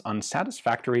Bond's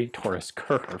unsatisfactory Taurus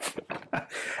Curve?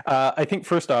 I think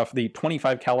first off, the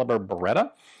 25 caliber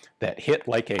Beretta that hit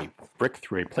like a brick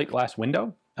through a plate glass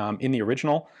window in the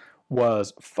original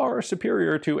was far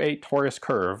superior to a Taurus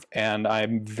Curve, and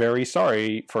I'm very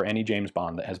sorry for any James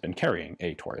Bond that has been carrying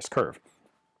a Taurus Curve.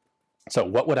 So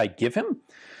what would I give him?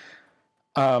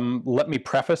 Let me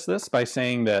preface this by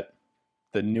saying that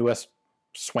the newest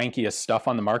swankiest stuff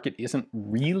on the market isn't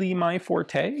really my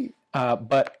forte,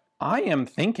 but I am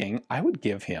thinking I would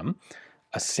give him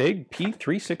a SIG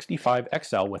P365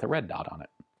 XL with a red dot on it.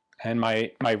 And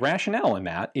my rationale in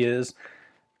that is,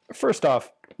 first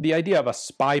off, the idea of a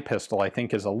spy pistol I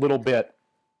think is a little bit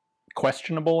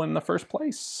questionable in the first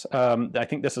place. I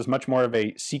think this is much more of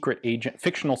a secret agent,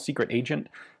 fictional secret agent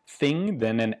thing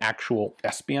than an actual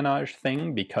espionage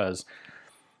thing, because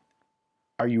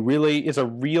is a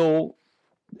real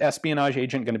espionage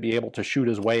agent going to be able to shoot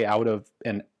his way out of,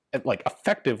 and like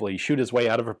effectively shoot his way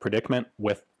out of a predicament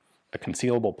with a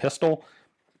concealable pistol?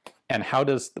 And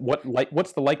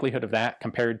what's the likelihood of that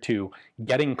compared to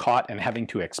getting caught and having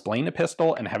to explain a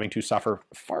pistol and having to suffer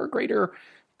far greater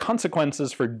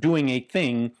consequences for doing a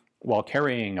thing while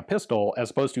carrying a pistol,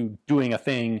 as opposed to doing a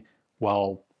thing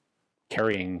while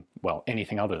carrying, well,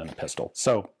 anything other than a pistol?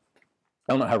 So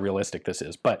I don't know how realistic this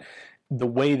is, but the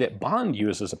way that Bond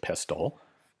uses a pistol,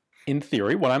 in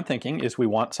theory, what I'm thinking is we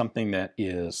want something that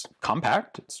is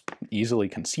compact, it's easily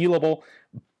concealable,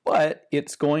 but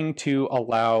it's going to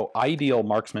allow ideal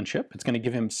marksmanship. It's going to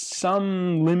give him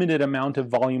some limited amount of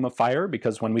volume of fire,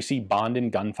 because when we see Bond in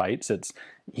gunfights,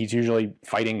 he's usually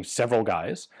fighting several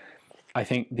guys. I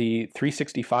think the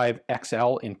 365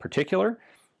 XL in particular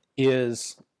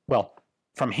is, well,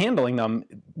 from handling them,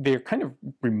 they're kind of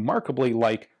remarkably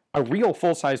like a real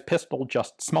full-size pistol,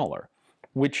 just smaller,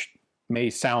 which may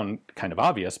sound kind of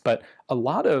obvious, but a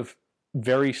lot of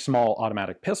very small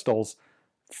automatic pistols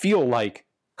feel like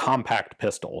compact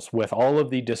pistols with all of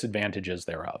the disadvantages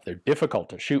thereof. They're difficult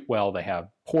to shoot well, they have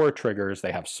poor triggers,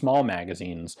 they have small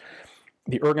magazines,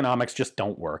 the ergonomics just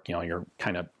don't work. You know, you're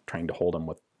kind of trying to hold them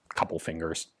with a couple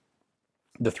fingers.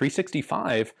 The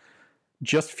 365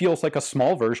 just feels like a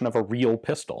small version of a real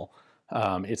pistol.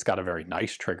 It's got a very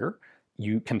nice trigger.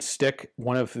 You can stick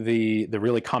one of the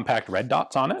really compact red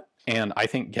dots on it, and I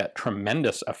think get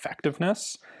tremendous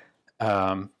effectiveness.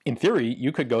 In theory,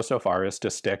 you could go so far as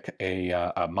to stick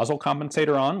a muzzle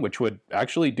compensator on, which would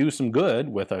actually do some good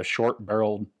with a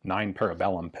short-barreled 9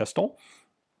 Parabellum pistol.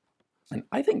 And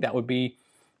I think that would be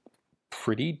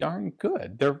pretty darn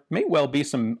good. There may well be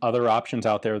some other options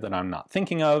out there that I'm not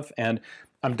thinking of, and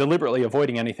I'm deliberately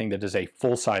avoiding anything that is a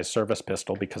full-size service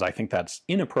pistol, because I think that's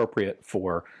inappropriate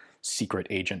for secret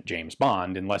agent James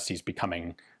Bond, unless he's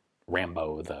becoming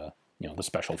Rambo, the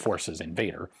Special Forces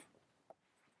invader.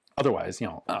 Otherwise,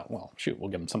 oh, well, shoot, we'll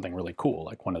give him something really cool,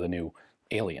 like one of the new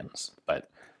aliens. But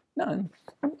no,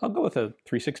 I'll go with a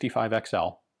 365 XL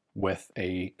with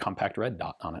a compact red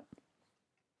dot on it.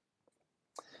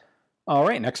 All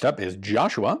right, next up is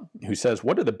Joshua, who says,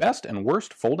 what are the best and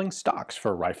worst folding stocks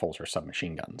for rifles or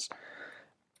submachine guns?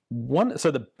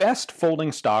 So the best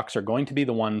folding stocks are going to be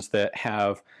the ones that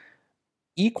have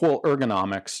equal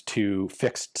ergonomics to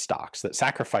fixed stocks, that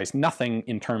sacrifice nothing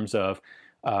in terms of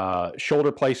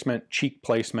shoulder placement, cheek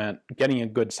placement, getting a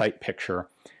good sight picture,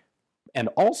 and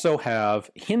also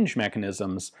have hinge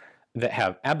mechanisms that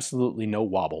have absolutely no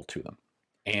wobble to them.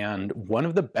 And one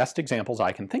of the best examples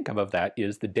I can think of that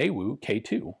is the Daewoo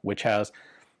K2, which has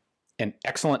an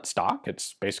excellent stock.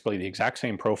 It's basically the exact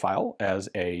same profile as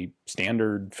a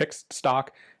standard fixed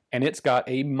stock, and it's got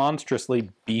a monstrously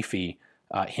beefy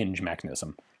hinge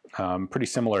mechanism, pretty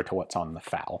similar to what's on the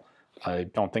FAL. I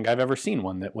don't think I've ever seen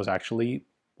one that was actually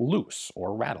loose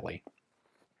or rattly.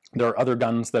 There are other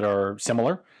guns that are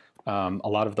similar. A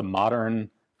lot of the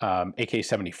modern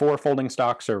AK-74 folding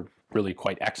stocks are really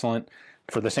quite excellent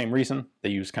for the same reason. They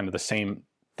use kind of the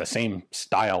same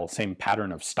style, same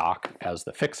pattern of stock as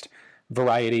the fixed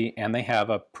variety, and they have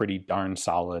a pretty darn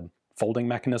solid folding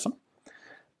mechanism.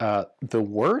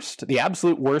 The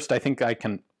absolute worst I think I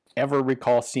can ever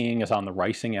recall seeing is on the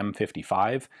Rising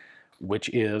M55, which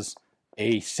is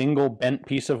a single bent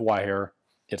piece of wire.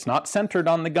 It's not centered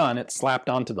on the gun, it's slapped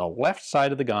onto the left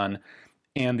side of the gun,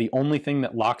 and the only thing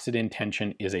that locks it in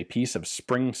tension is a piece of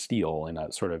spring steel in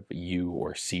a sort of U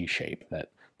or C shape that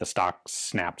the stock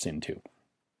snaps into.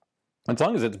 As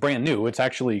long as it's brand new, it's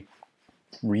actually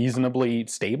reasonably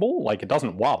stable, like it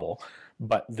doesn't wobble,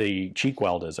 but the cheek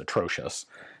weld is atrocious.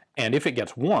 And if it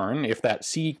gets worn, if that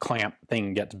C-clamp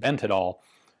thing gets bent at all,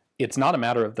 it's not a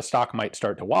matter of the stock might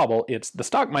start to wobble, it's the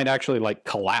stock might actually like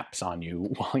collapse on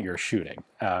you while you're shooting.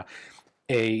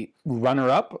 A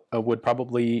runner-up would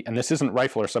probably, and this isn't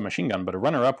rifle or submachine gun, but a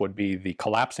runner-up would be the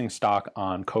collapsing stock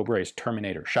on Cobray's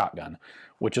Terminator shotgun,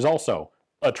 which is also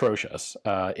atrocious.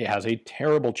 It has a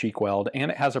terrible cheek weld, and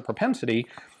it has a propensity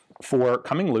for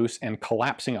coming loose and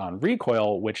collapsing on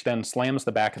recoil, which then slams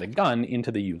the back of the gun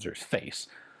into the user's face.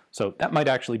 So that might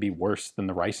actually be worse than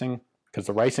the Rising, because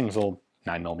the Rising's a little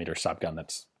 9mm subgun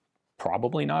that's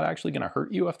probably not actually going to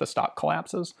hurt you if the stock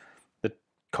collapses. The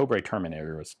Cobra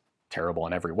Terminator was terrible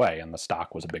in every way, and the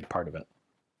stock was a big part of it.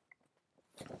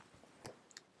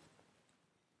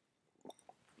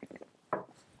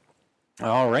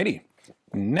 Alrighty,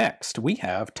 next we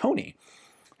have Tony,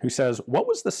 who says, what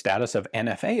was the status of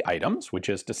NFA items, which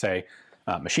is to say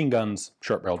machine guns,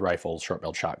 short-barreled rifles,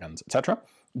 short-barreled shotguns, etc.,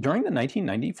 during the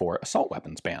 1994 assault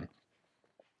weapons ban?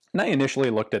 And I initially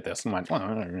looked at this and went, well,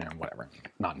 whatever,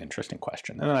 not an interesting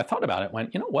question. And then I thought about it,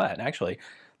 went, you know what, actually,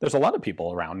 there's a lot of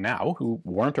people around now who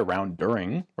weren't around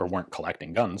during, or weren't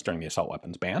collecting guns during the assault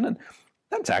weapons ban, and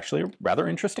that's actually a rather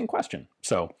interesting question.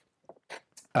 So,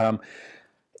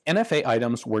 NFA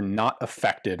items were not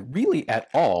affected really at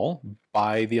all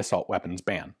by the assault weapons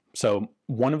ban. So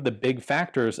one of the big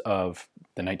factors of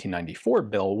the 1994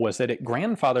 bill was that it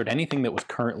grandfathered anything that was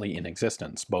currently in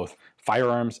existence, both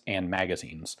firearms and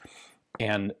magazines.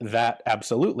 And that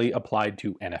absolutely applied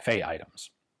to NFA items.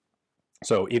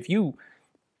 So if you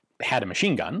had a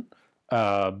machine gun,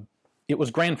 it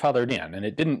was grandfathered in, and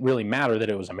it didn't really matter that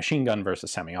it was a machine gun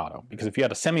versus semi-auto, because if you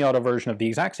had a semi-auto version of the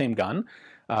exact same gun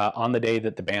on the day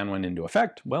that the ban went into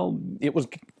effect, well, it was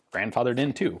grandfathered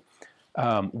in too.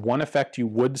 One effect you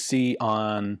would see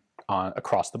on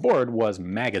across the board was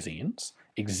magazines.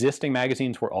 Existing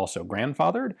magazines were also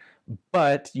grandfathered,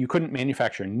 but you couldn't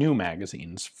manufacture new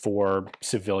magazines for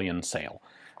civilian sale.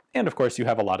 And of course, you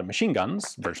have a lot of machine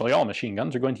guns. Virtually all machine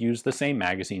guns are going to use the same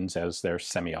magazines as their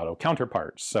semi-auto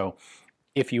counterparts. So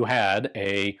if you had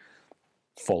a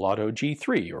full auto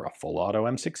G3 or a full auto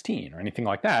M16 or anything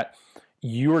like that,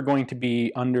 you are going to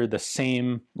be under the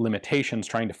same limitations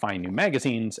trying to find new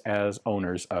magazines as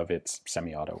owners of its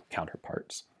semi-auto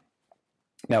counterparts.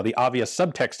 Now, the obvious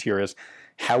subtext here is,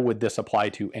 how would this apply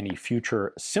to any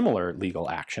future similar legal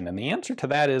action? And the answer to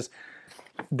that is,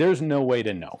 there's no way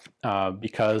to know,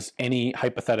 because any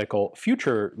hypothetical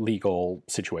future legal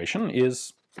situation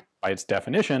is, by its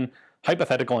definition,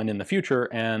 hypothetical and in the future,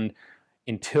 and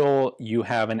until you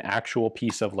have an actual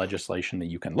piece of legislation that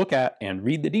you can look at and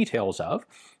read the details of,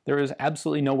 there is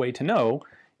absolutely no way to know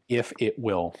if it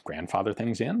will grandfather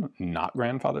things in, not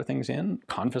grandfather things in,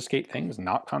 confiscate things,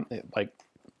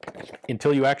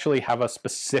 until you actually have a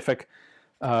specific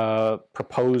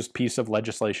proposed piece of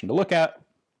legislation to look at,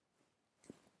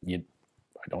 I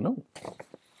don't know.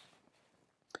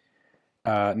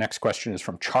 Next question is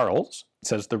from Charles. It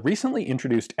says, the recently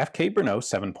introduced FK Brno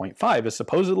 7.5 is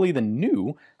supposedly the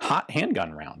new hot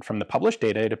handgun round. From the published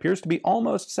data, it appears to be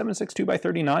almost 7.62 by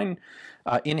 39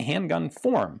 in handgun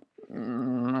form.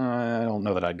 I don't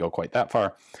know that I'd go quite that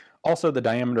far. Also, the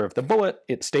diameter of the bullet,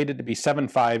 it's stated to be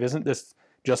 7.5. Isn't this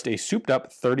just a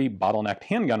souped-up 30 bottlenecked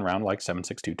handgun round like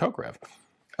 7.62 Tokarev?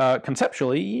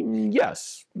 Conceptually,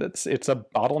 yes, it's a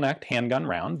bottlenecked handgun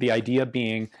round. The idea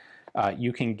being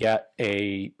you can get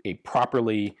a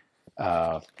properly,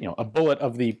 a bullet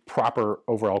of the proper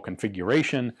overall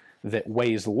configuration that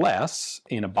weighs less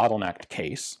in a bottlenecked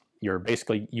case.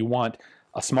 You want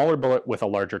a smaller bullet with a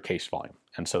larger case volume.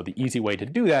 And so the easy way to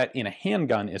do that in a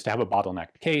handgun is to have a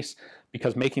bottlenecked case,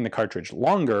 because making the cartridge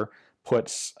longer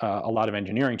puts a lot of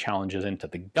engineering challenges into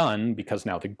the gun, because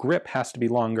now the grip has to be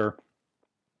longer.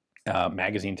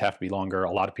 Magazines have to be longer.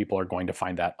 A lot of people are going to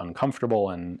find that uncomfortable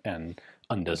and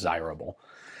undesirable.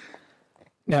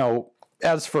 Now,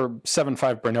 as for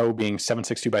 7.5 Brno being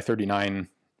 7.62 by 39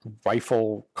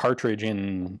 rifle cartridge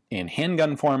in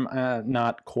handgun form,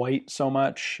 not quite so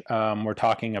much. We're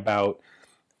talking about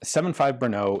 7.5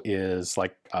 Brno is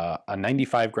like a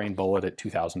 95 grain bullet at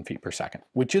 2,000 feet per second,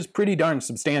 which is pretty darn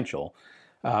substantial.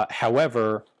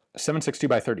 However, 7.62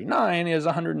 by 39 is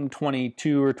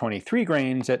 122 or 23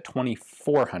 grains at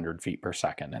 2,400 feet per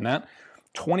second. And that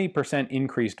 20%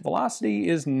 increased velocity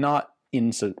is not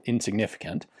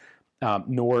insignificant,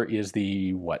 nor is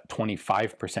the,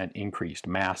 25% increased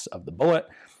mass of the bullet.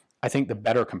 I think the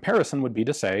better comparison would be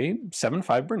to say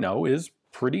 7.5 Brno is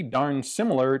pretty darn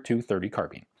similar to 30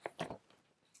 carbine.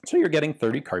 So you're getting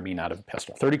 30 carbine out of a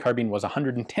pistol. 30 carbine was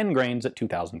 110 grains at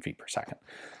 2,000 feet per second.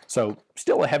 So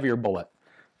still a heavier bullet.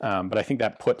 But I think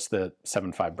that puts the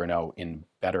 7.5 Brno in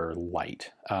better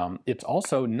light. It's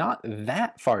also not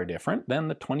that far different than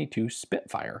the 22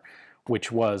 Spitfire,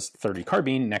 which was 30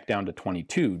 carbine neck down to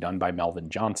 22, done by Melvin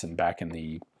Johnson back in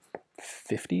the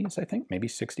 50s, I think, maybe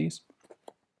 60s.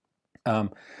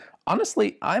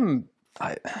 Honestly,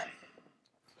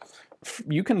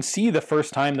 you can see the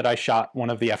first time that I shot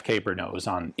one of the FK Brnos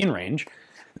on in-range.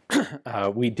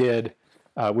 We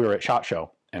were at SHOT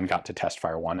Show and got to test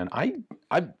fire one, and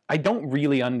I don't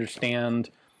really understand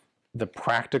the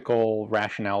practical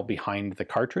rationale behind the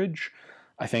cartridge.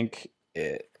 I think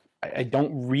I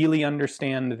don't really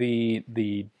understand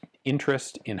the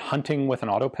interest in hunting with an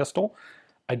auto pistol.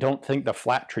 I don't think the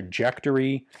flat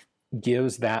trajectory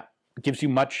gives you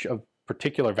much of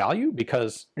particular value,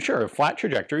 because sure, a flat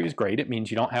trajectory is great. It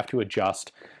means you don't have to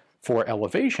adjust for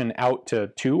elevation out to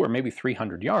 200 or maybe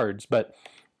 300 yards, but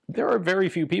there are very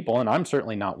few people, and I'm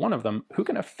certainly not one of them, who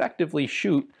can effectively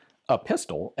shoot a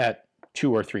pistol at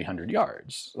 200 or 300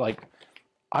 yards. Like,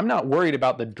 I'm not worried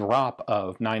about the drop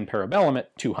of 9 Parabellum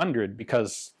at 200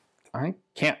 because I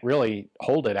can't really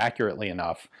hold it accurately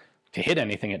enough to hit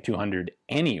anything at 200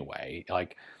 anyway.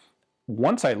 Like,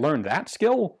 once I learned that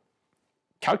skill,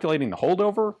 calculating the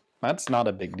holdover, that's not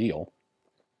a big deal.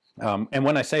 And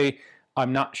when I say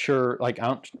I'm not sure, like,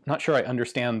 I'm not sure I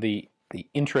understand the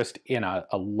interest in a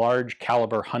large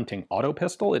caliber hunting auto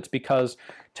pistol, it's because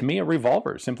to me a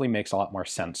revolver simply makes a lot more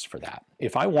sense for that.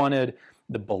 If I wanted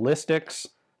the ballistics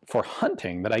for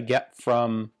hunting that I get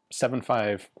from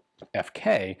 7.5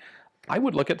 FK, I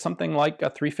would look at something like a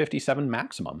 357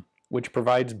 Maximum, which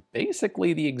provides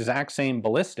basically the exact same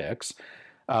ballistics,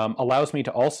 allows me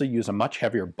to also use a much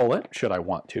heavier bullet should I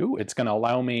want to. It's going to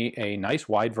allow me a nice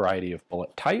wide variety of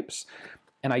bullet types,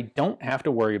 and I don't have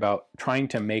to worry about trying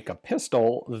to make a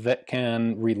pistol that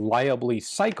can reliably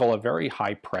cycle a very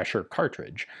high pressure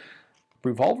cartridge.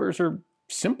 Revolvers are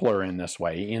simpler in this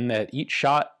way, in that each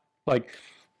shot, like,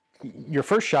 your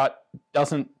first shot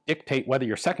doesn't dictate whether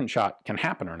your second shot can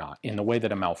happen or not in the way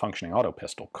that a malfunctioning auto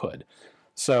pistol could.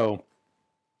 So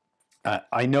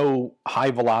I know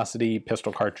high velocity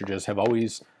pistol cartridges have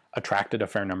always attracted a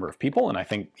fair number of people, and I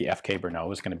think the FK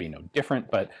Brno is going to be no different,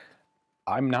 but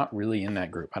I'm not really in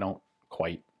that group. I don't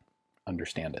quite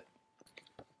understand it.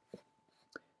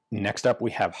 Next up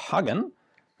we have Hagen,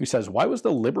 who says, why was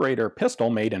the Liberator pistol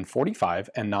made in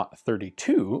 45 and not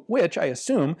 32, which I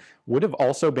assume would have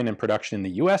also been in production in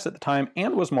the US at the time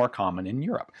and was more common in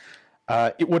Europe?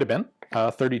 It would have been.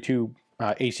 32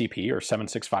 ACP, or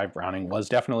 7.65 Browning, was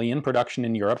definitely in production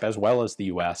in Europe as well as the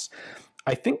US.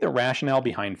 I think the rationale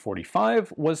behind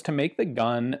 45 was to make the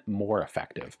gun more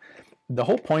effective. The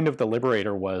whole point of the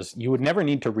Liberator was you would never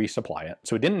need to resupply it,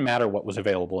 so it didn't matter what was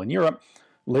available in Europe.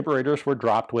 Liberators were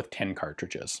dropped with 10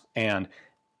 cartridges, and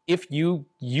if you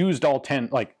used all 10,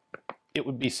 like, it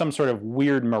would be some sort of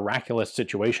weird miraculous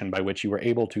situation by which you were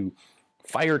able to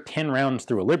fire 10 rounds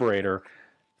through a Liberator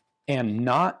and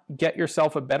not get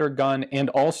yourself a better gun and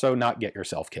also not get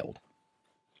yourself killed.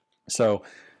 So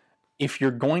if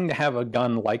you're going to have a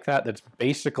gun like that that's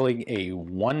basically a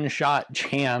one-shot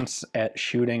chance at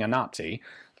shooting a Nazi,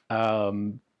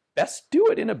 best do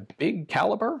it in a big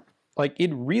caliber. Like,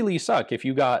 it'd really suck if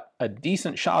you got a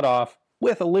decent shot off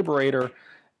with a Liberator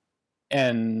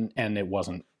and it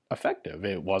wasn't effective.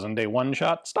 It wasn't a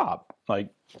one-shot stop. Like,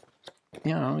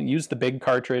 you know, use the big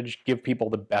cartridge, give people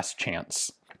the best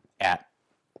chance at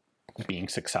being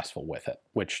successful with it,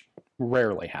 which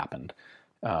rarely happened.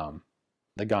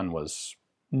 The gun was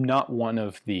not one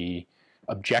of the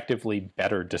objectively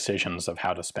better decisions of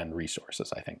how to spend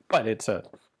resources, I think, but it's a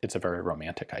very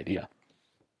romantic idea.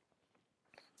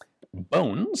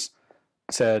 Bones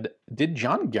said, did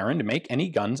John Garand make any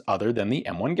guns other than the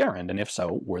M1 Garand, and if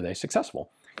so, were they successful?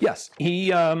 Yes, he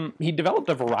developed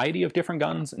a variety of different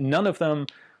guns. None of them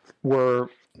were,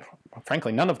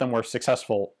 frankly, none of them were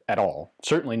successful at all.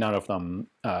 Certainly none of them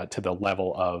to the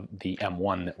level of the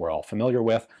M1 that we're all familiar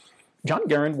with. John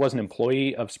Garand was an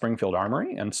employee of Springfield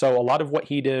Armory, and so a lot of what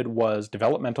he did was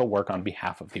developmental work on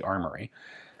behalf of the Armory.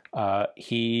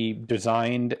 He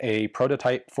designed a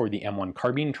prototype for the M1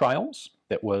 carbine trials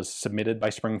that was submitted by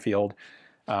Springfield.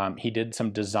 He did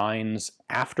some designs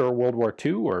after World War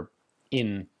II, or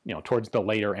in, you know, towards the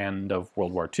later end of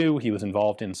World War II. He was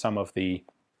involved in some of the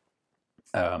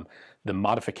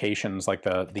modifications, like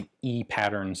the E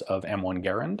patterns of M1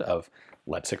 Garand, of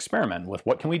let's experiment with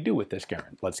what can we do with this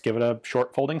Garand. Let's give it a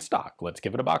short folding stock. Let's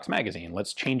give it a box magazine.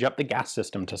 Let's change up the gas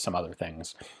system to some other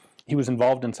things. He was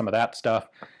involved in some of that stuff.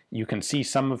 You can see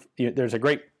some of, there's a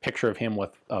great picture of him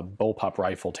with a bullpup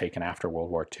rifle taken after World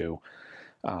War II.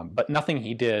 But nothing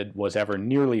he did was ever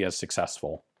nearly as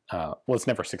successful, was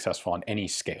never successful on any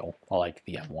scale like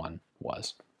the M1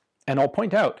 was. And I'll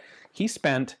point out, he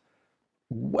spent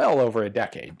well over a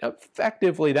decade.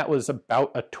 Effectively, that was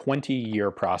about a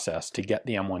 20-year process to get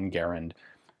the M1 Garand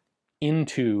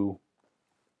into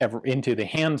the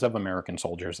hands of American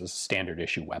soldiers as a standard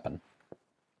issue weapon.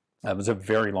 That was a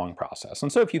very long process.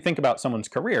 And so if you think about someone's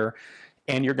career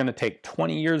and you're going to take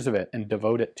 20 years of it and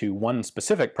devote it to one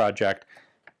specific project,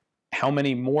 how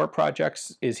many more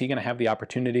projects is he going to have the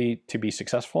opportunity to be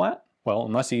successful at? Well,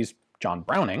 unless he's John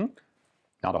Browning,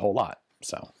 not a whole lot.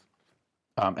 So,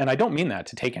 and I don't mean that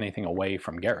to take anything away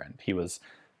from Garand. He was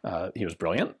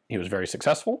brilliant. He was very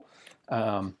successful.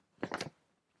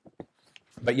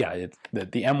 But yeah, the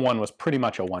M1 was pretty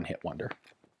much a one-hit wonder.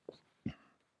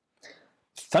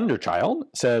 Thunderchild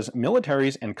says,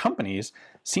 militaries and companies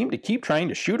seem to keep trying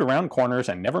to shoot around corners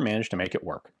and never manage to make it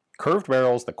work. Curved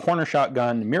barrels, the corner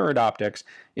shotgun, mirrored optics.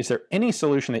 Is there any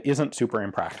solution that isn't super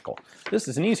impractical? This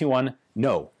is an easy one.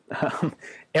 No.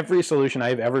 Every solution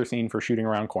I've ever seen for shooting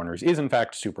around corners is in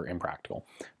fact super impractical.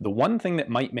 The one thing that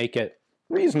might make it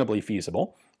reasonably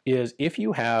feasible is if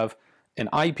you have an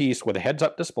eyepiece with a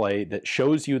heads-up display that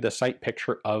shows you the sight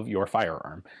picture of your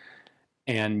firearm.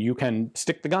 And you can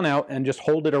stick the gun out and just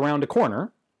hold it around a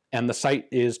corner, and the sight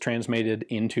is transmitted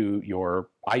into your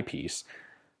eyepiece.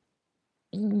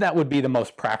 That would be the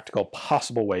most practical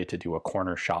possible way to do a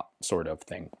corner shot sort of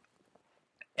thing.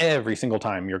 Every single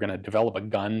time you're going to develop a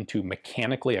gun to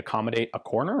mechanically accommodate a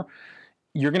corner,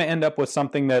 you're going to end up with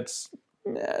something that's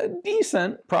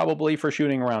decent, probably, for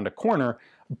shooting around a corner,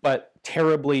 but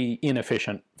terribly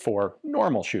inefficient for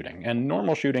normal shooting. And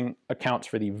normal shooting accounts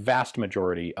for the vast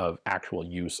majority of actual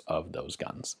use of those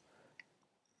guns.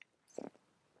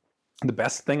 The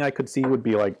best thing I could see would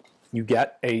be like you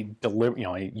get a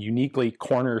uniquely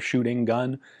corner shooting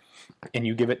gun and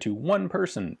you give it to one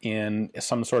person in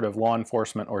some sort of law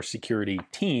enforcement or security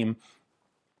team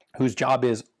whose job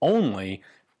is only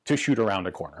to shoot around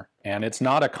a corner. And it's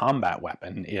not a combat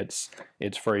weapon. It's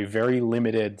for a very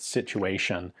limited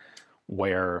situation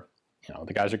where, you know,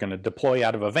 the guys are going to deploy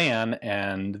out of a van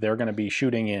and they're going to be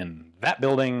shooting in that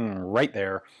building right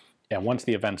there. And once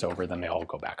the event's over, then they all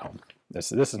go back home.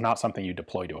 This is not something you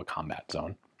deploy to a combat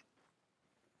zone.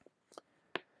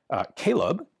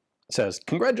 Caleb says,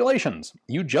 congratulations,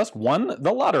 you just won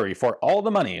the lottery for all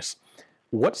the monies.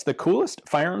 What's the coolest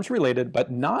firearms related,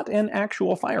 but not an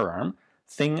actual firearm,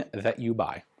 thing that you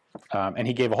buy? And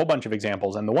he gave a whole bunch of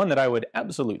examples, and the one that I would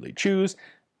absolutely choose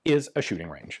is a shooting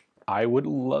range. I would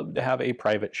love to have a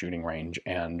private shooting range,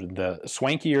 and the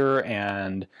swankier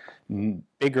and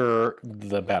bigger,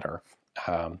 the better.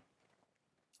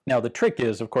 Now, the trick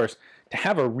is, of course, to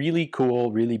have a really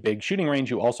cool, really big shooting range,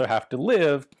 you also have to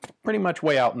live pretty much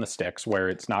way out in the sticks where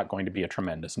it's not going to be a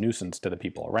tremendous nuisance to the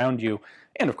people around you,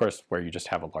 and of course, where you just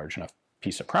have a large enough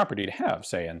piece of property to have,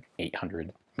 say, an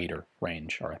 800-meter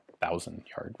range or a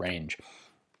 1,000-yard range.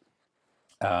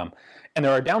 And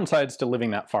there are downsides to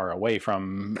living that far away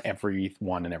from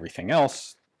everyone and everything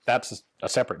else. That's a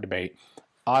separate debate.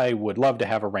 I would love to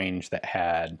have a range that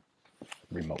had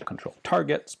remote control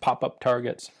targets, pop-up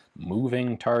targets,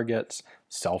 moving targets,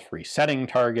 self-resetting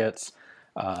targets,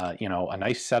 a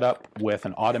nice setup with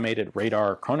an automated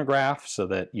radar chronograph so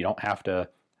that you don't have to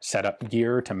set up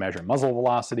gear to measure muzzle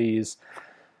velocities.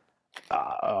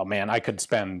 Oh man, I could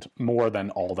spend more than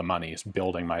all the monies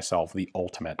building myself the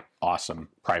ultimate awesome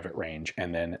private range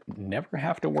and then never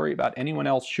have to worry about anyone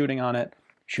else shooting on it,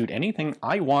 shoot anything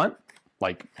I want,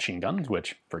 like machine guns,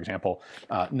 which, for example,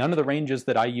 none of the ranges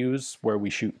that I use where we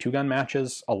shoot two-gun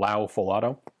matches allow full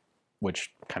auto,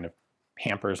 which kind of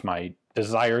hampers my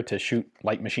desire to shoot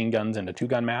light machine guns in a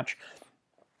two-gun match.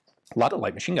 A lot of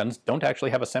light machine guns don't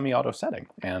actually have a semi-auto setting,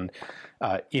 and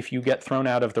if you get thrown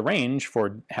out of the range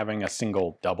for having a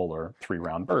single, double, or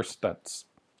three-round burst, that's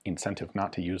incentive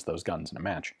not to use those guns in a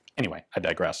match. Anyway, I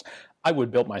digress. I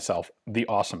would build myself the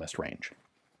awesomest range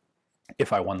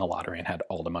if I won the lottery and had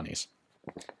all the monies.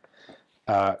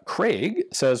 Craig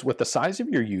says, with the size of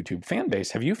your YouTube fan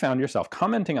base, have you found yourself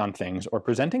commenting on things or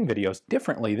presenting videos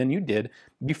differently than you did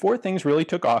before things really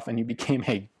took off and you became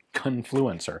a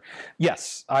gunfluencer?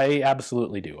 Yes, I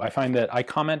absolutely do. I find that I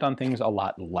comment on things a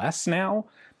lot less now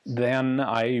than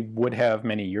I would have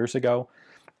many years ago.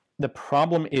 The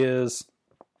problem is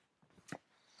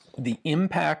the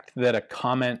impact that a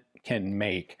comment can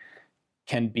make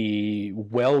can be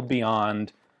well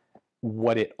beyond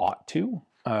what it ought to.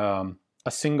 A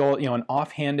single, an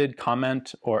offhanded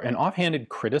comment or an offhanded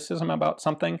criticism about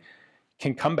something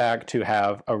can come back to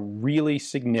have a really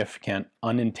significant,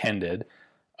 unintended,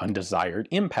 undesired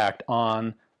impact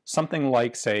on something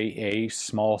like, say, a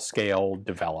small-scale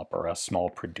developer, a small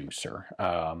producer,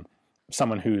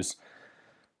 someone who's,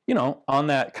 on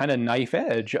that kind of knife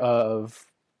edge of,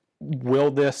 will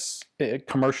this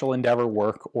commercial endeavor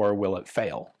work or will it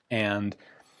fail? And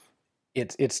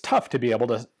it's tough to be able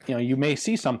to, you may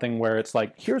see something where it's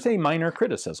like, here's a minor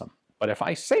criticism, but if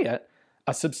I say it,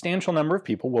 a substantial number of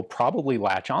people will probably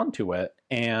latch onto it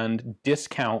and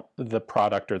discount the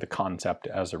product or the concept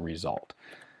as a result.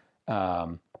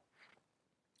 So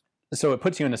it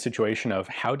puts you in a situation of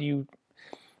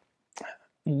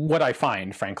what I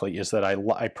find, frankly, is that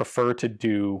I prefer to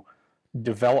do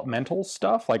developmental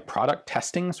stuff, like product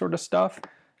testing sort of stuff,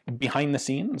 behind the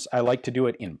scenes. I like to do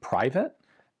it in private.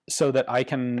 so that I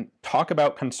can talk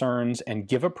about concerns and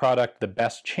give a product the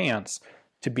best chance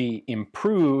to be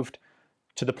improved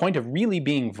to the point of really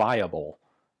being viable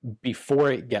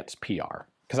before it gets PR.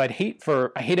 Because I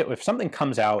hate it if something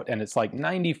comes out and it's like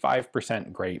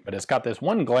 95% great, but it's got this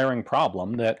one glaring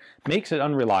problem that makes it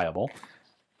unreliable.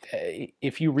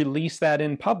 If you release that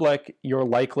in public, you're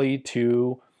likely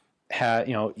to have,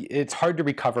 it's hard to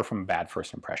recover from a bad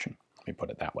first impression. Let me put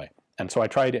it that way. And so I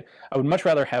would much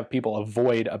rather have people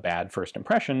avoid a bad first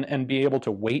impression and be able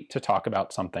to wait to talk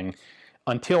about something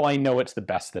until I know it's the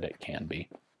best that it can be.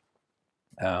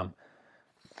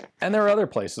 And there are other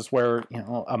places where,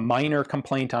 a minor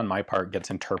complaint on my part gets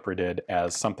interpreted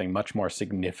as something much more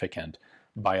significant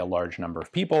by a large number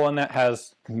of people, and that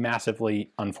has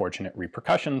massively unfortunate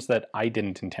repercussions that I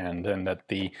didn't intend and that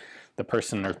the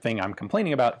person or thing I'm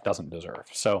complaining about doesn't deserve.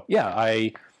 So yeah,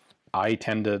 I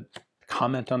tend to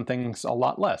comment on things a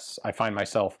lot less. I find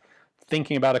myself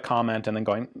thinking about a comment and then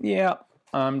going, yeah,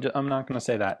 I'm not going to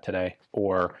say that today.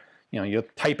 Or, you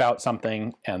type out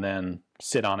something and then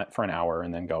sit on it for an hour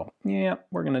and then go, yeah,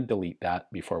 we're going to delete that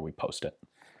before we post it.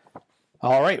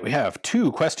 All right, we have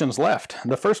 2 questions left.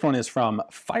 The first one is from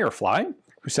Firefly,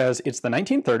 who says, it's the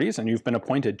 1930s and you've been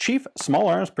appointed Chief Small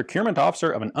Arms Procurement Officer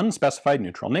of an unspecified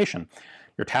neutral nation.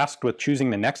 You're tasked with choosing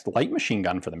the next light machine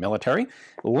gun for the military.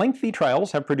 Lengthy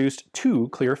trials have produced 2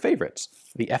 clear favorites,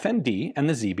 the FND and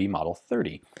the ZB Model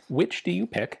 30. Which do you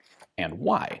pick and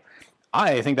why?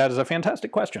 I think that is a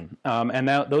fantastic question. And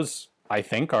those, I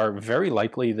think, are very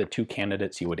likely the 2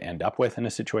 candidates you would end up with in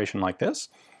a situation like this.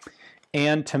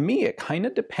 And to me, it kind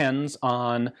of depends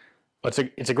on,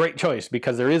 it's a great choice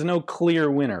because there is no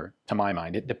clear winner to my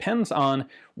mind. It depends on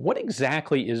what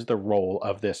exactly is the role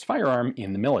of this firearm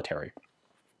in the military.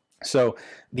 So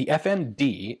the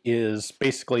FND is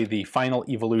basically the final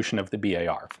evolution of the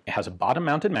BAR. It has a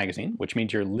bottom-mounted magazine, which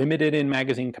means you're limited in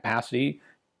magazine capacity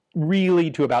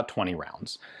really to about 20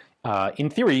 rounds. In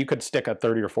theory, you could stick a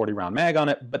 30 or 40 round mag on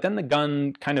it, but then the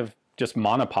gun kind of just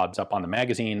monopods up on the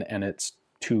magazine and it's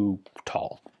too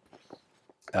tall.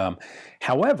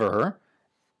 However,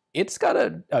 it's got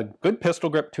a good pistol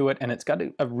grip to it and it's got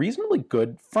a reasonably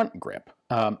good front grip.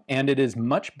 And it is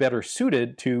much better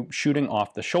suited to shooting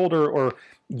off the shoulder or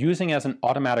using as an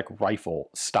automatic rifle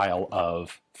style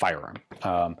of firearm.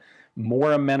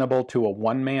 More amenable to a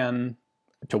one-man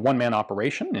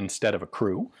operation instead of a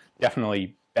crew.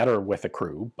 Definitely better with a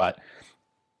crew, but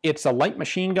it's a light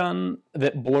machine gun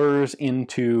that blurs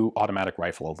into automatic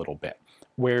rifle a little bit.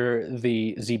 Where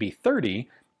the ZB-30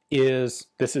 this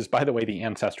is, by the way, the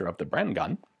ancestor of the Bren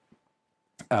gun.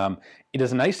 It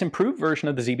is a nice improved version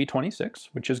of the ZB-26,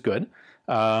 which is good.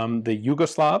 The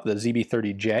Yugoslav, the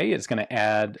ZB-30J, is going to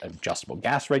add adjustable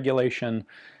gas regulation,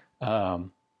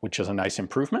 which is a nice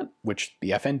improvement, which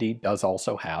the FND does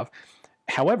also have.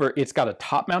 However, it's got a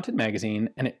top-mounted magazine,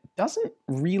 and it doesn't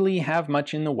really have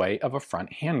much in the way of a front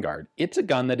handguard. It's a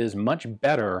gun that is much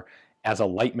better as a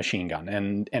light machine gun,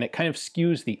 and it kind of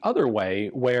skews the other way,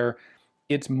 where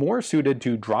it's more suited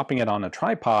to dropping it on a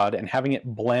tripod and having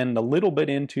it blend a little bit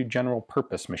into general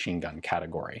purpose machine gun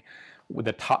category. With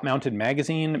the top-mounted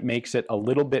magazine makes it a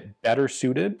little bit better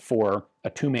suited for a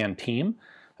 2-man team,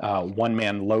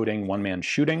 1-man loading, 1-man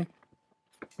shooting.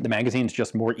 The magazine's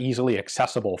just more easily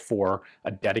accessible for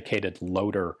a dedicated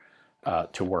loader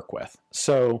to work with.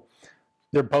 So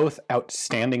they're both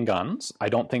outstanding guns. I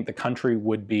don't think the country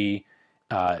would be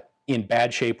in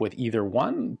bad shape with either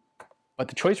one, but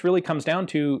the choice really comes down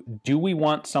to, do we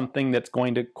want something that's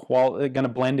going to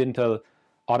blend into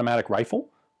automatic rifle,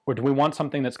 or do we want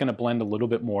something that's going to blend a little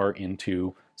bit more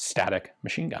into static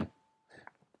machine gun?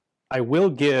 I will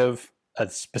give a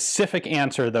specific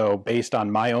answer, though, based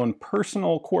on my own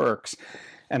personal quirks,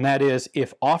 and that is,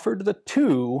 if offered the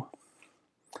 2,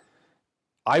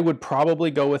 I would probably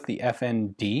go with the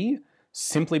FND,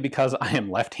 simply because I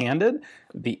am left-handed.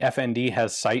 The FND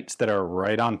has sights that are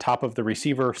right on top of the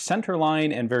receiver center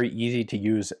line and very easy to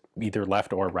use either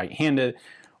left or right-handed,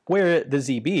 where the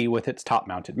ZB, with its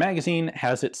top-mounted magazine,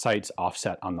 has its sights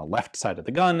offset on the left side of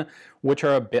the gun, which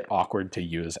are a bit awkward to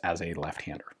use as a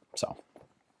left-hander. So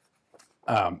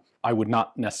I would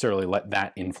not necessarily let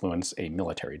that influence a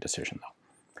military decision,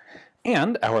 though.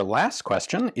 And our last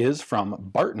question is from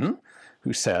Barton,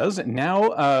 who says, now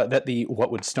that the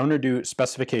What Would Stoner Do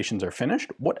specifications are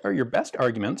finished, what are your best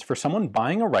arguments for someone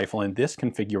buying a rifle in this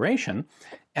configuration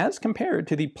as compared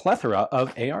to the plethora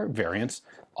of AR variants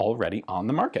already on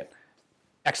the market?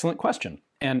 Excellent question.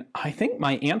 And I think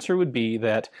my answer would be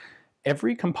that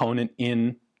every component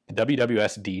in the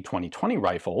WWSD 2020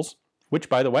 rifles which,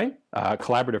 by the way, a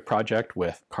collaborative project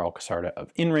with Carl Casarda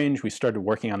of InRange. We started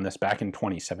working on this back in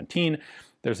 2017.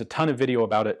 There's a ton of video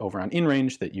about it over on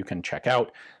InRange that you can check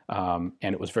out, and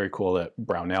it was very cool that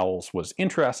Brownells was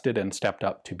interested and stepped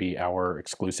up to be our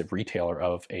exclusive retailer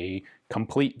of a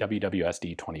complete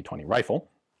WWSD 2020 rifle.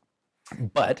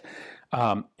 But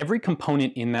every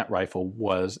component in that rifle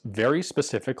was very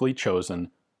specifically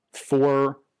chosen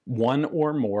for one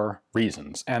or more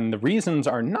reasons. And the reasons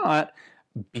are not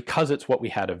because it's what we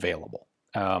had available.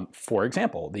 For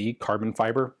example, the carbon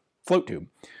fiber float tube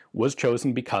was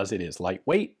chosen because it is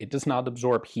lightweight, it does not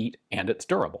absorb heat, and it's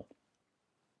durable.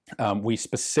 We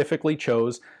specifically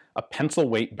chose a pencil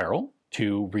weight barrel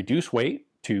to reduce weight,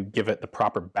 to give it the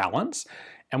proper balance,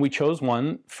 and we chose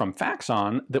one from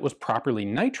Faxon that was properly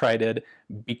nitrided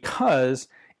because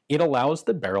it allows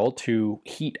the barrel to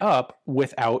heat up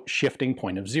without shifting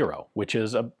point of zero, which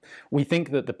is we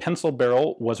think that the pencil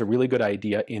barrel was a really good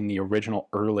idea in the original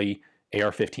early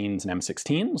AR-15s and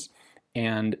M16s,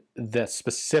 and the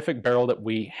specific barrel that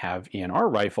we have in our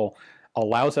rifle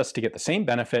allows us to get the same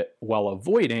benefit while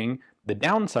avoiding the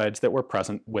downsides that were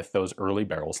present with those early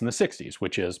barrels in the 60s,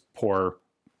 which is poor,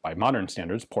 by modern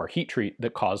standards, poor heat treat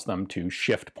that caused them to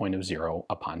shift point of zero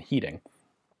upon heating.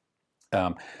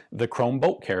 The chrome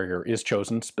bolt carrier is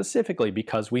chosen specifically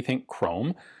because we think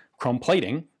chrome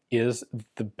plating is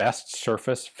the best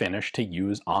surface finish to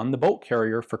use on the bolt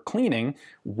carrier for cleaning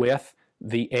with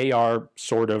the AR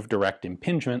sort of direct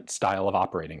impingement style of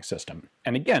operating system.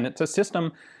 And again, it's a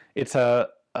system, it's a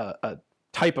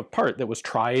type of part that was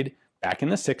tried back in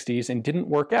the 60s and didn't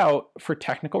work out for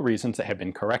technical reasons that have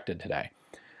been corrected today.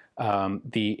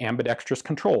 The ambidextrous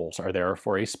controls are there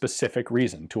for a specific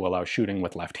reason, to allow shooting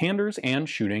with left-handers and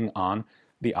shooting on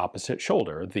the opposite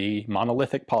shoulder. The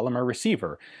monolithic polymer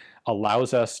receiver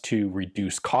allows us to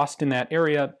reduce cost in that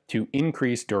area, to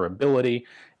increase durability,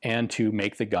 and to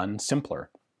make the gun simpler.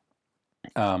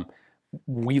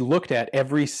 We looked at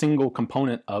every single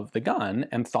component of the gun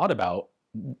and thought about,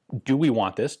 do we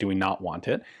want this? Do we not want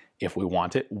it? If we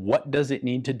want it, what does it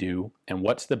need to do, and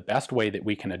what's the best way that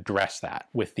we can address that,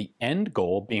 with the end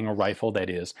goal being a rifle that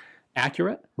is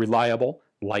accurate, reliable,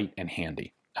 light, and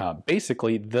handy.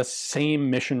 Basically the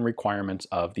same mission requirements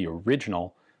of the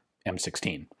original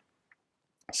M16.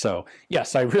 So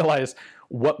yes, I realize,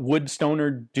 what would Stoner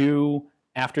do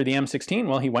after the M16?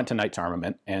 Well, he went to Knight's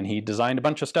Armament and he designed a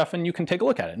bunch of stuff, and you can take a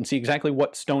look at it and see exactly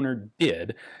what Stoner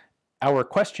did. Our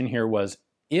question here was,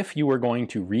 if you were going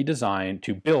to redesign,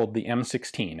 to build the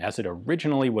M16 as it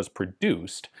originally was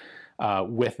produced,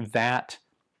 with that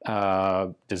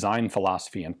design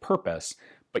philosophy and purpose,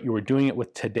 but you were doing it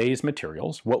with today's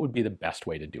materials, what would be the best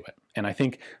way to do it? And I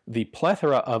think the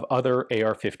plethora of other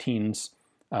AR-15s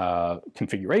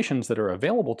configurations that are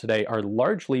available today are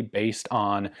largely based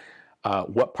on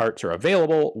what parts are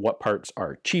available, what parts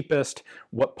are cheapest,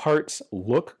 what parts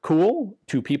look cool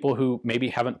to people who maybe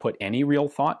haven't put any real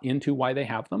thought into why they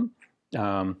have them.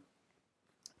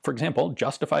 For example,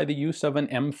 justify the use of an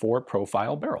M4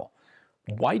 profile barrel.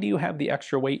 Why do you have the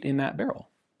extra weight in that barrel?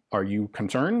 Are you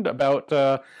concerned about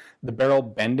the barrel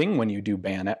bending when you do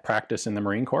bayonet practice in the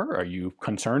Marine Corps? Are you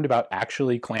concerned about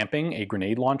actually clamping a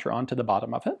grenade launcher onto the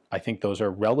bottom of it? I think those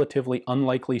are relatively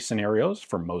unlikely scenarios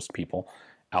for most people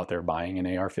out there buying an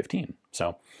AR-15.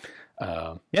 So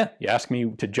yeah, you ask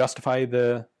me to justify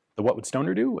the what would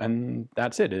Stoner do, and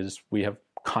that's it, is we have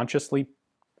consciously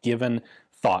given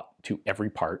thought to every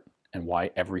part and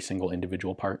why every single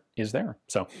individual part is there.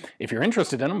 So if you're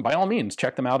interested in them, by all means,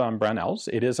 check them out on Brownells.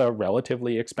 It is a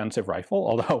relatively expensive rifle,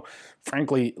 although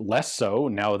frankly less so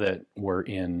now that we're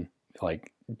in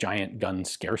like giant gun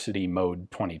scarcity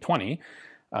mode 2020,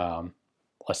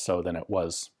 less so than it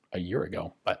was a year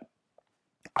ago. But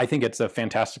I think it's a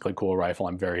fantastically cool rifle.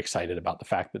 I'm very excited about the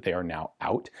fact that they are now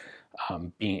out.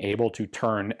 Being able to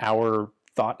turn our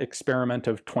thought experiment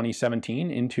of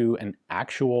 2017 into an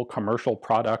actual commercial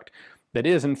product that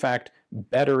is, in fact,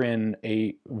 better in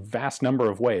a vast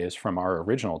number of ways from our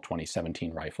original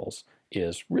 2017 rifles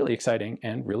is really exciting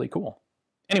and really cool.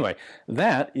 Anyway,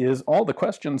 that is all the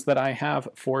questions that I have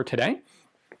for today.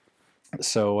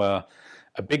 So,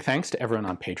 a big thanks to everyone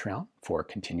on Patreon for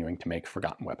continuing to make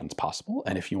Forgotten Weapons possible.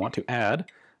 And if you want to add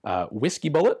whiskey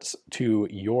bullets to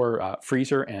your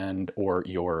freezer and or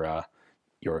your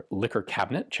liquor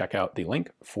cabinet, check out the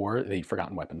link for the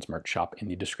Forgotten Weapons merch shop in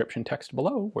the description text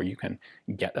below, where you can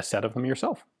get a set of them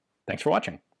yourself. Thanks for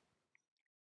watching.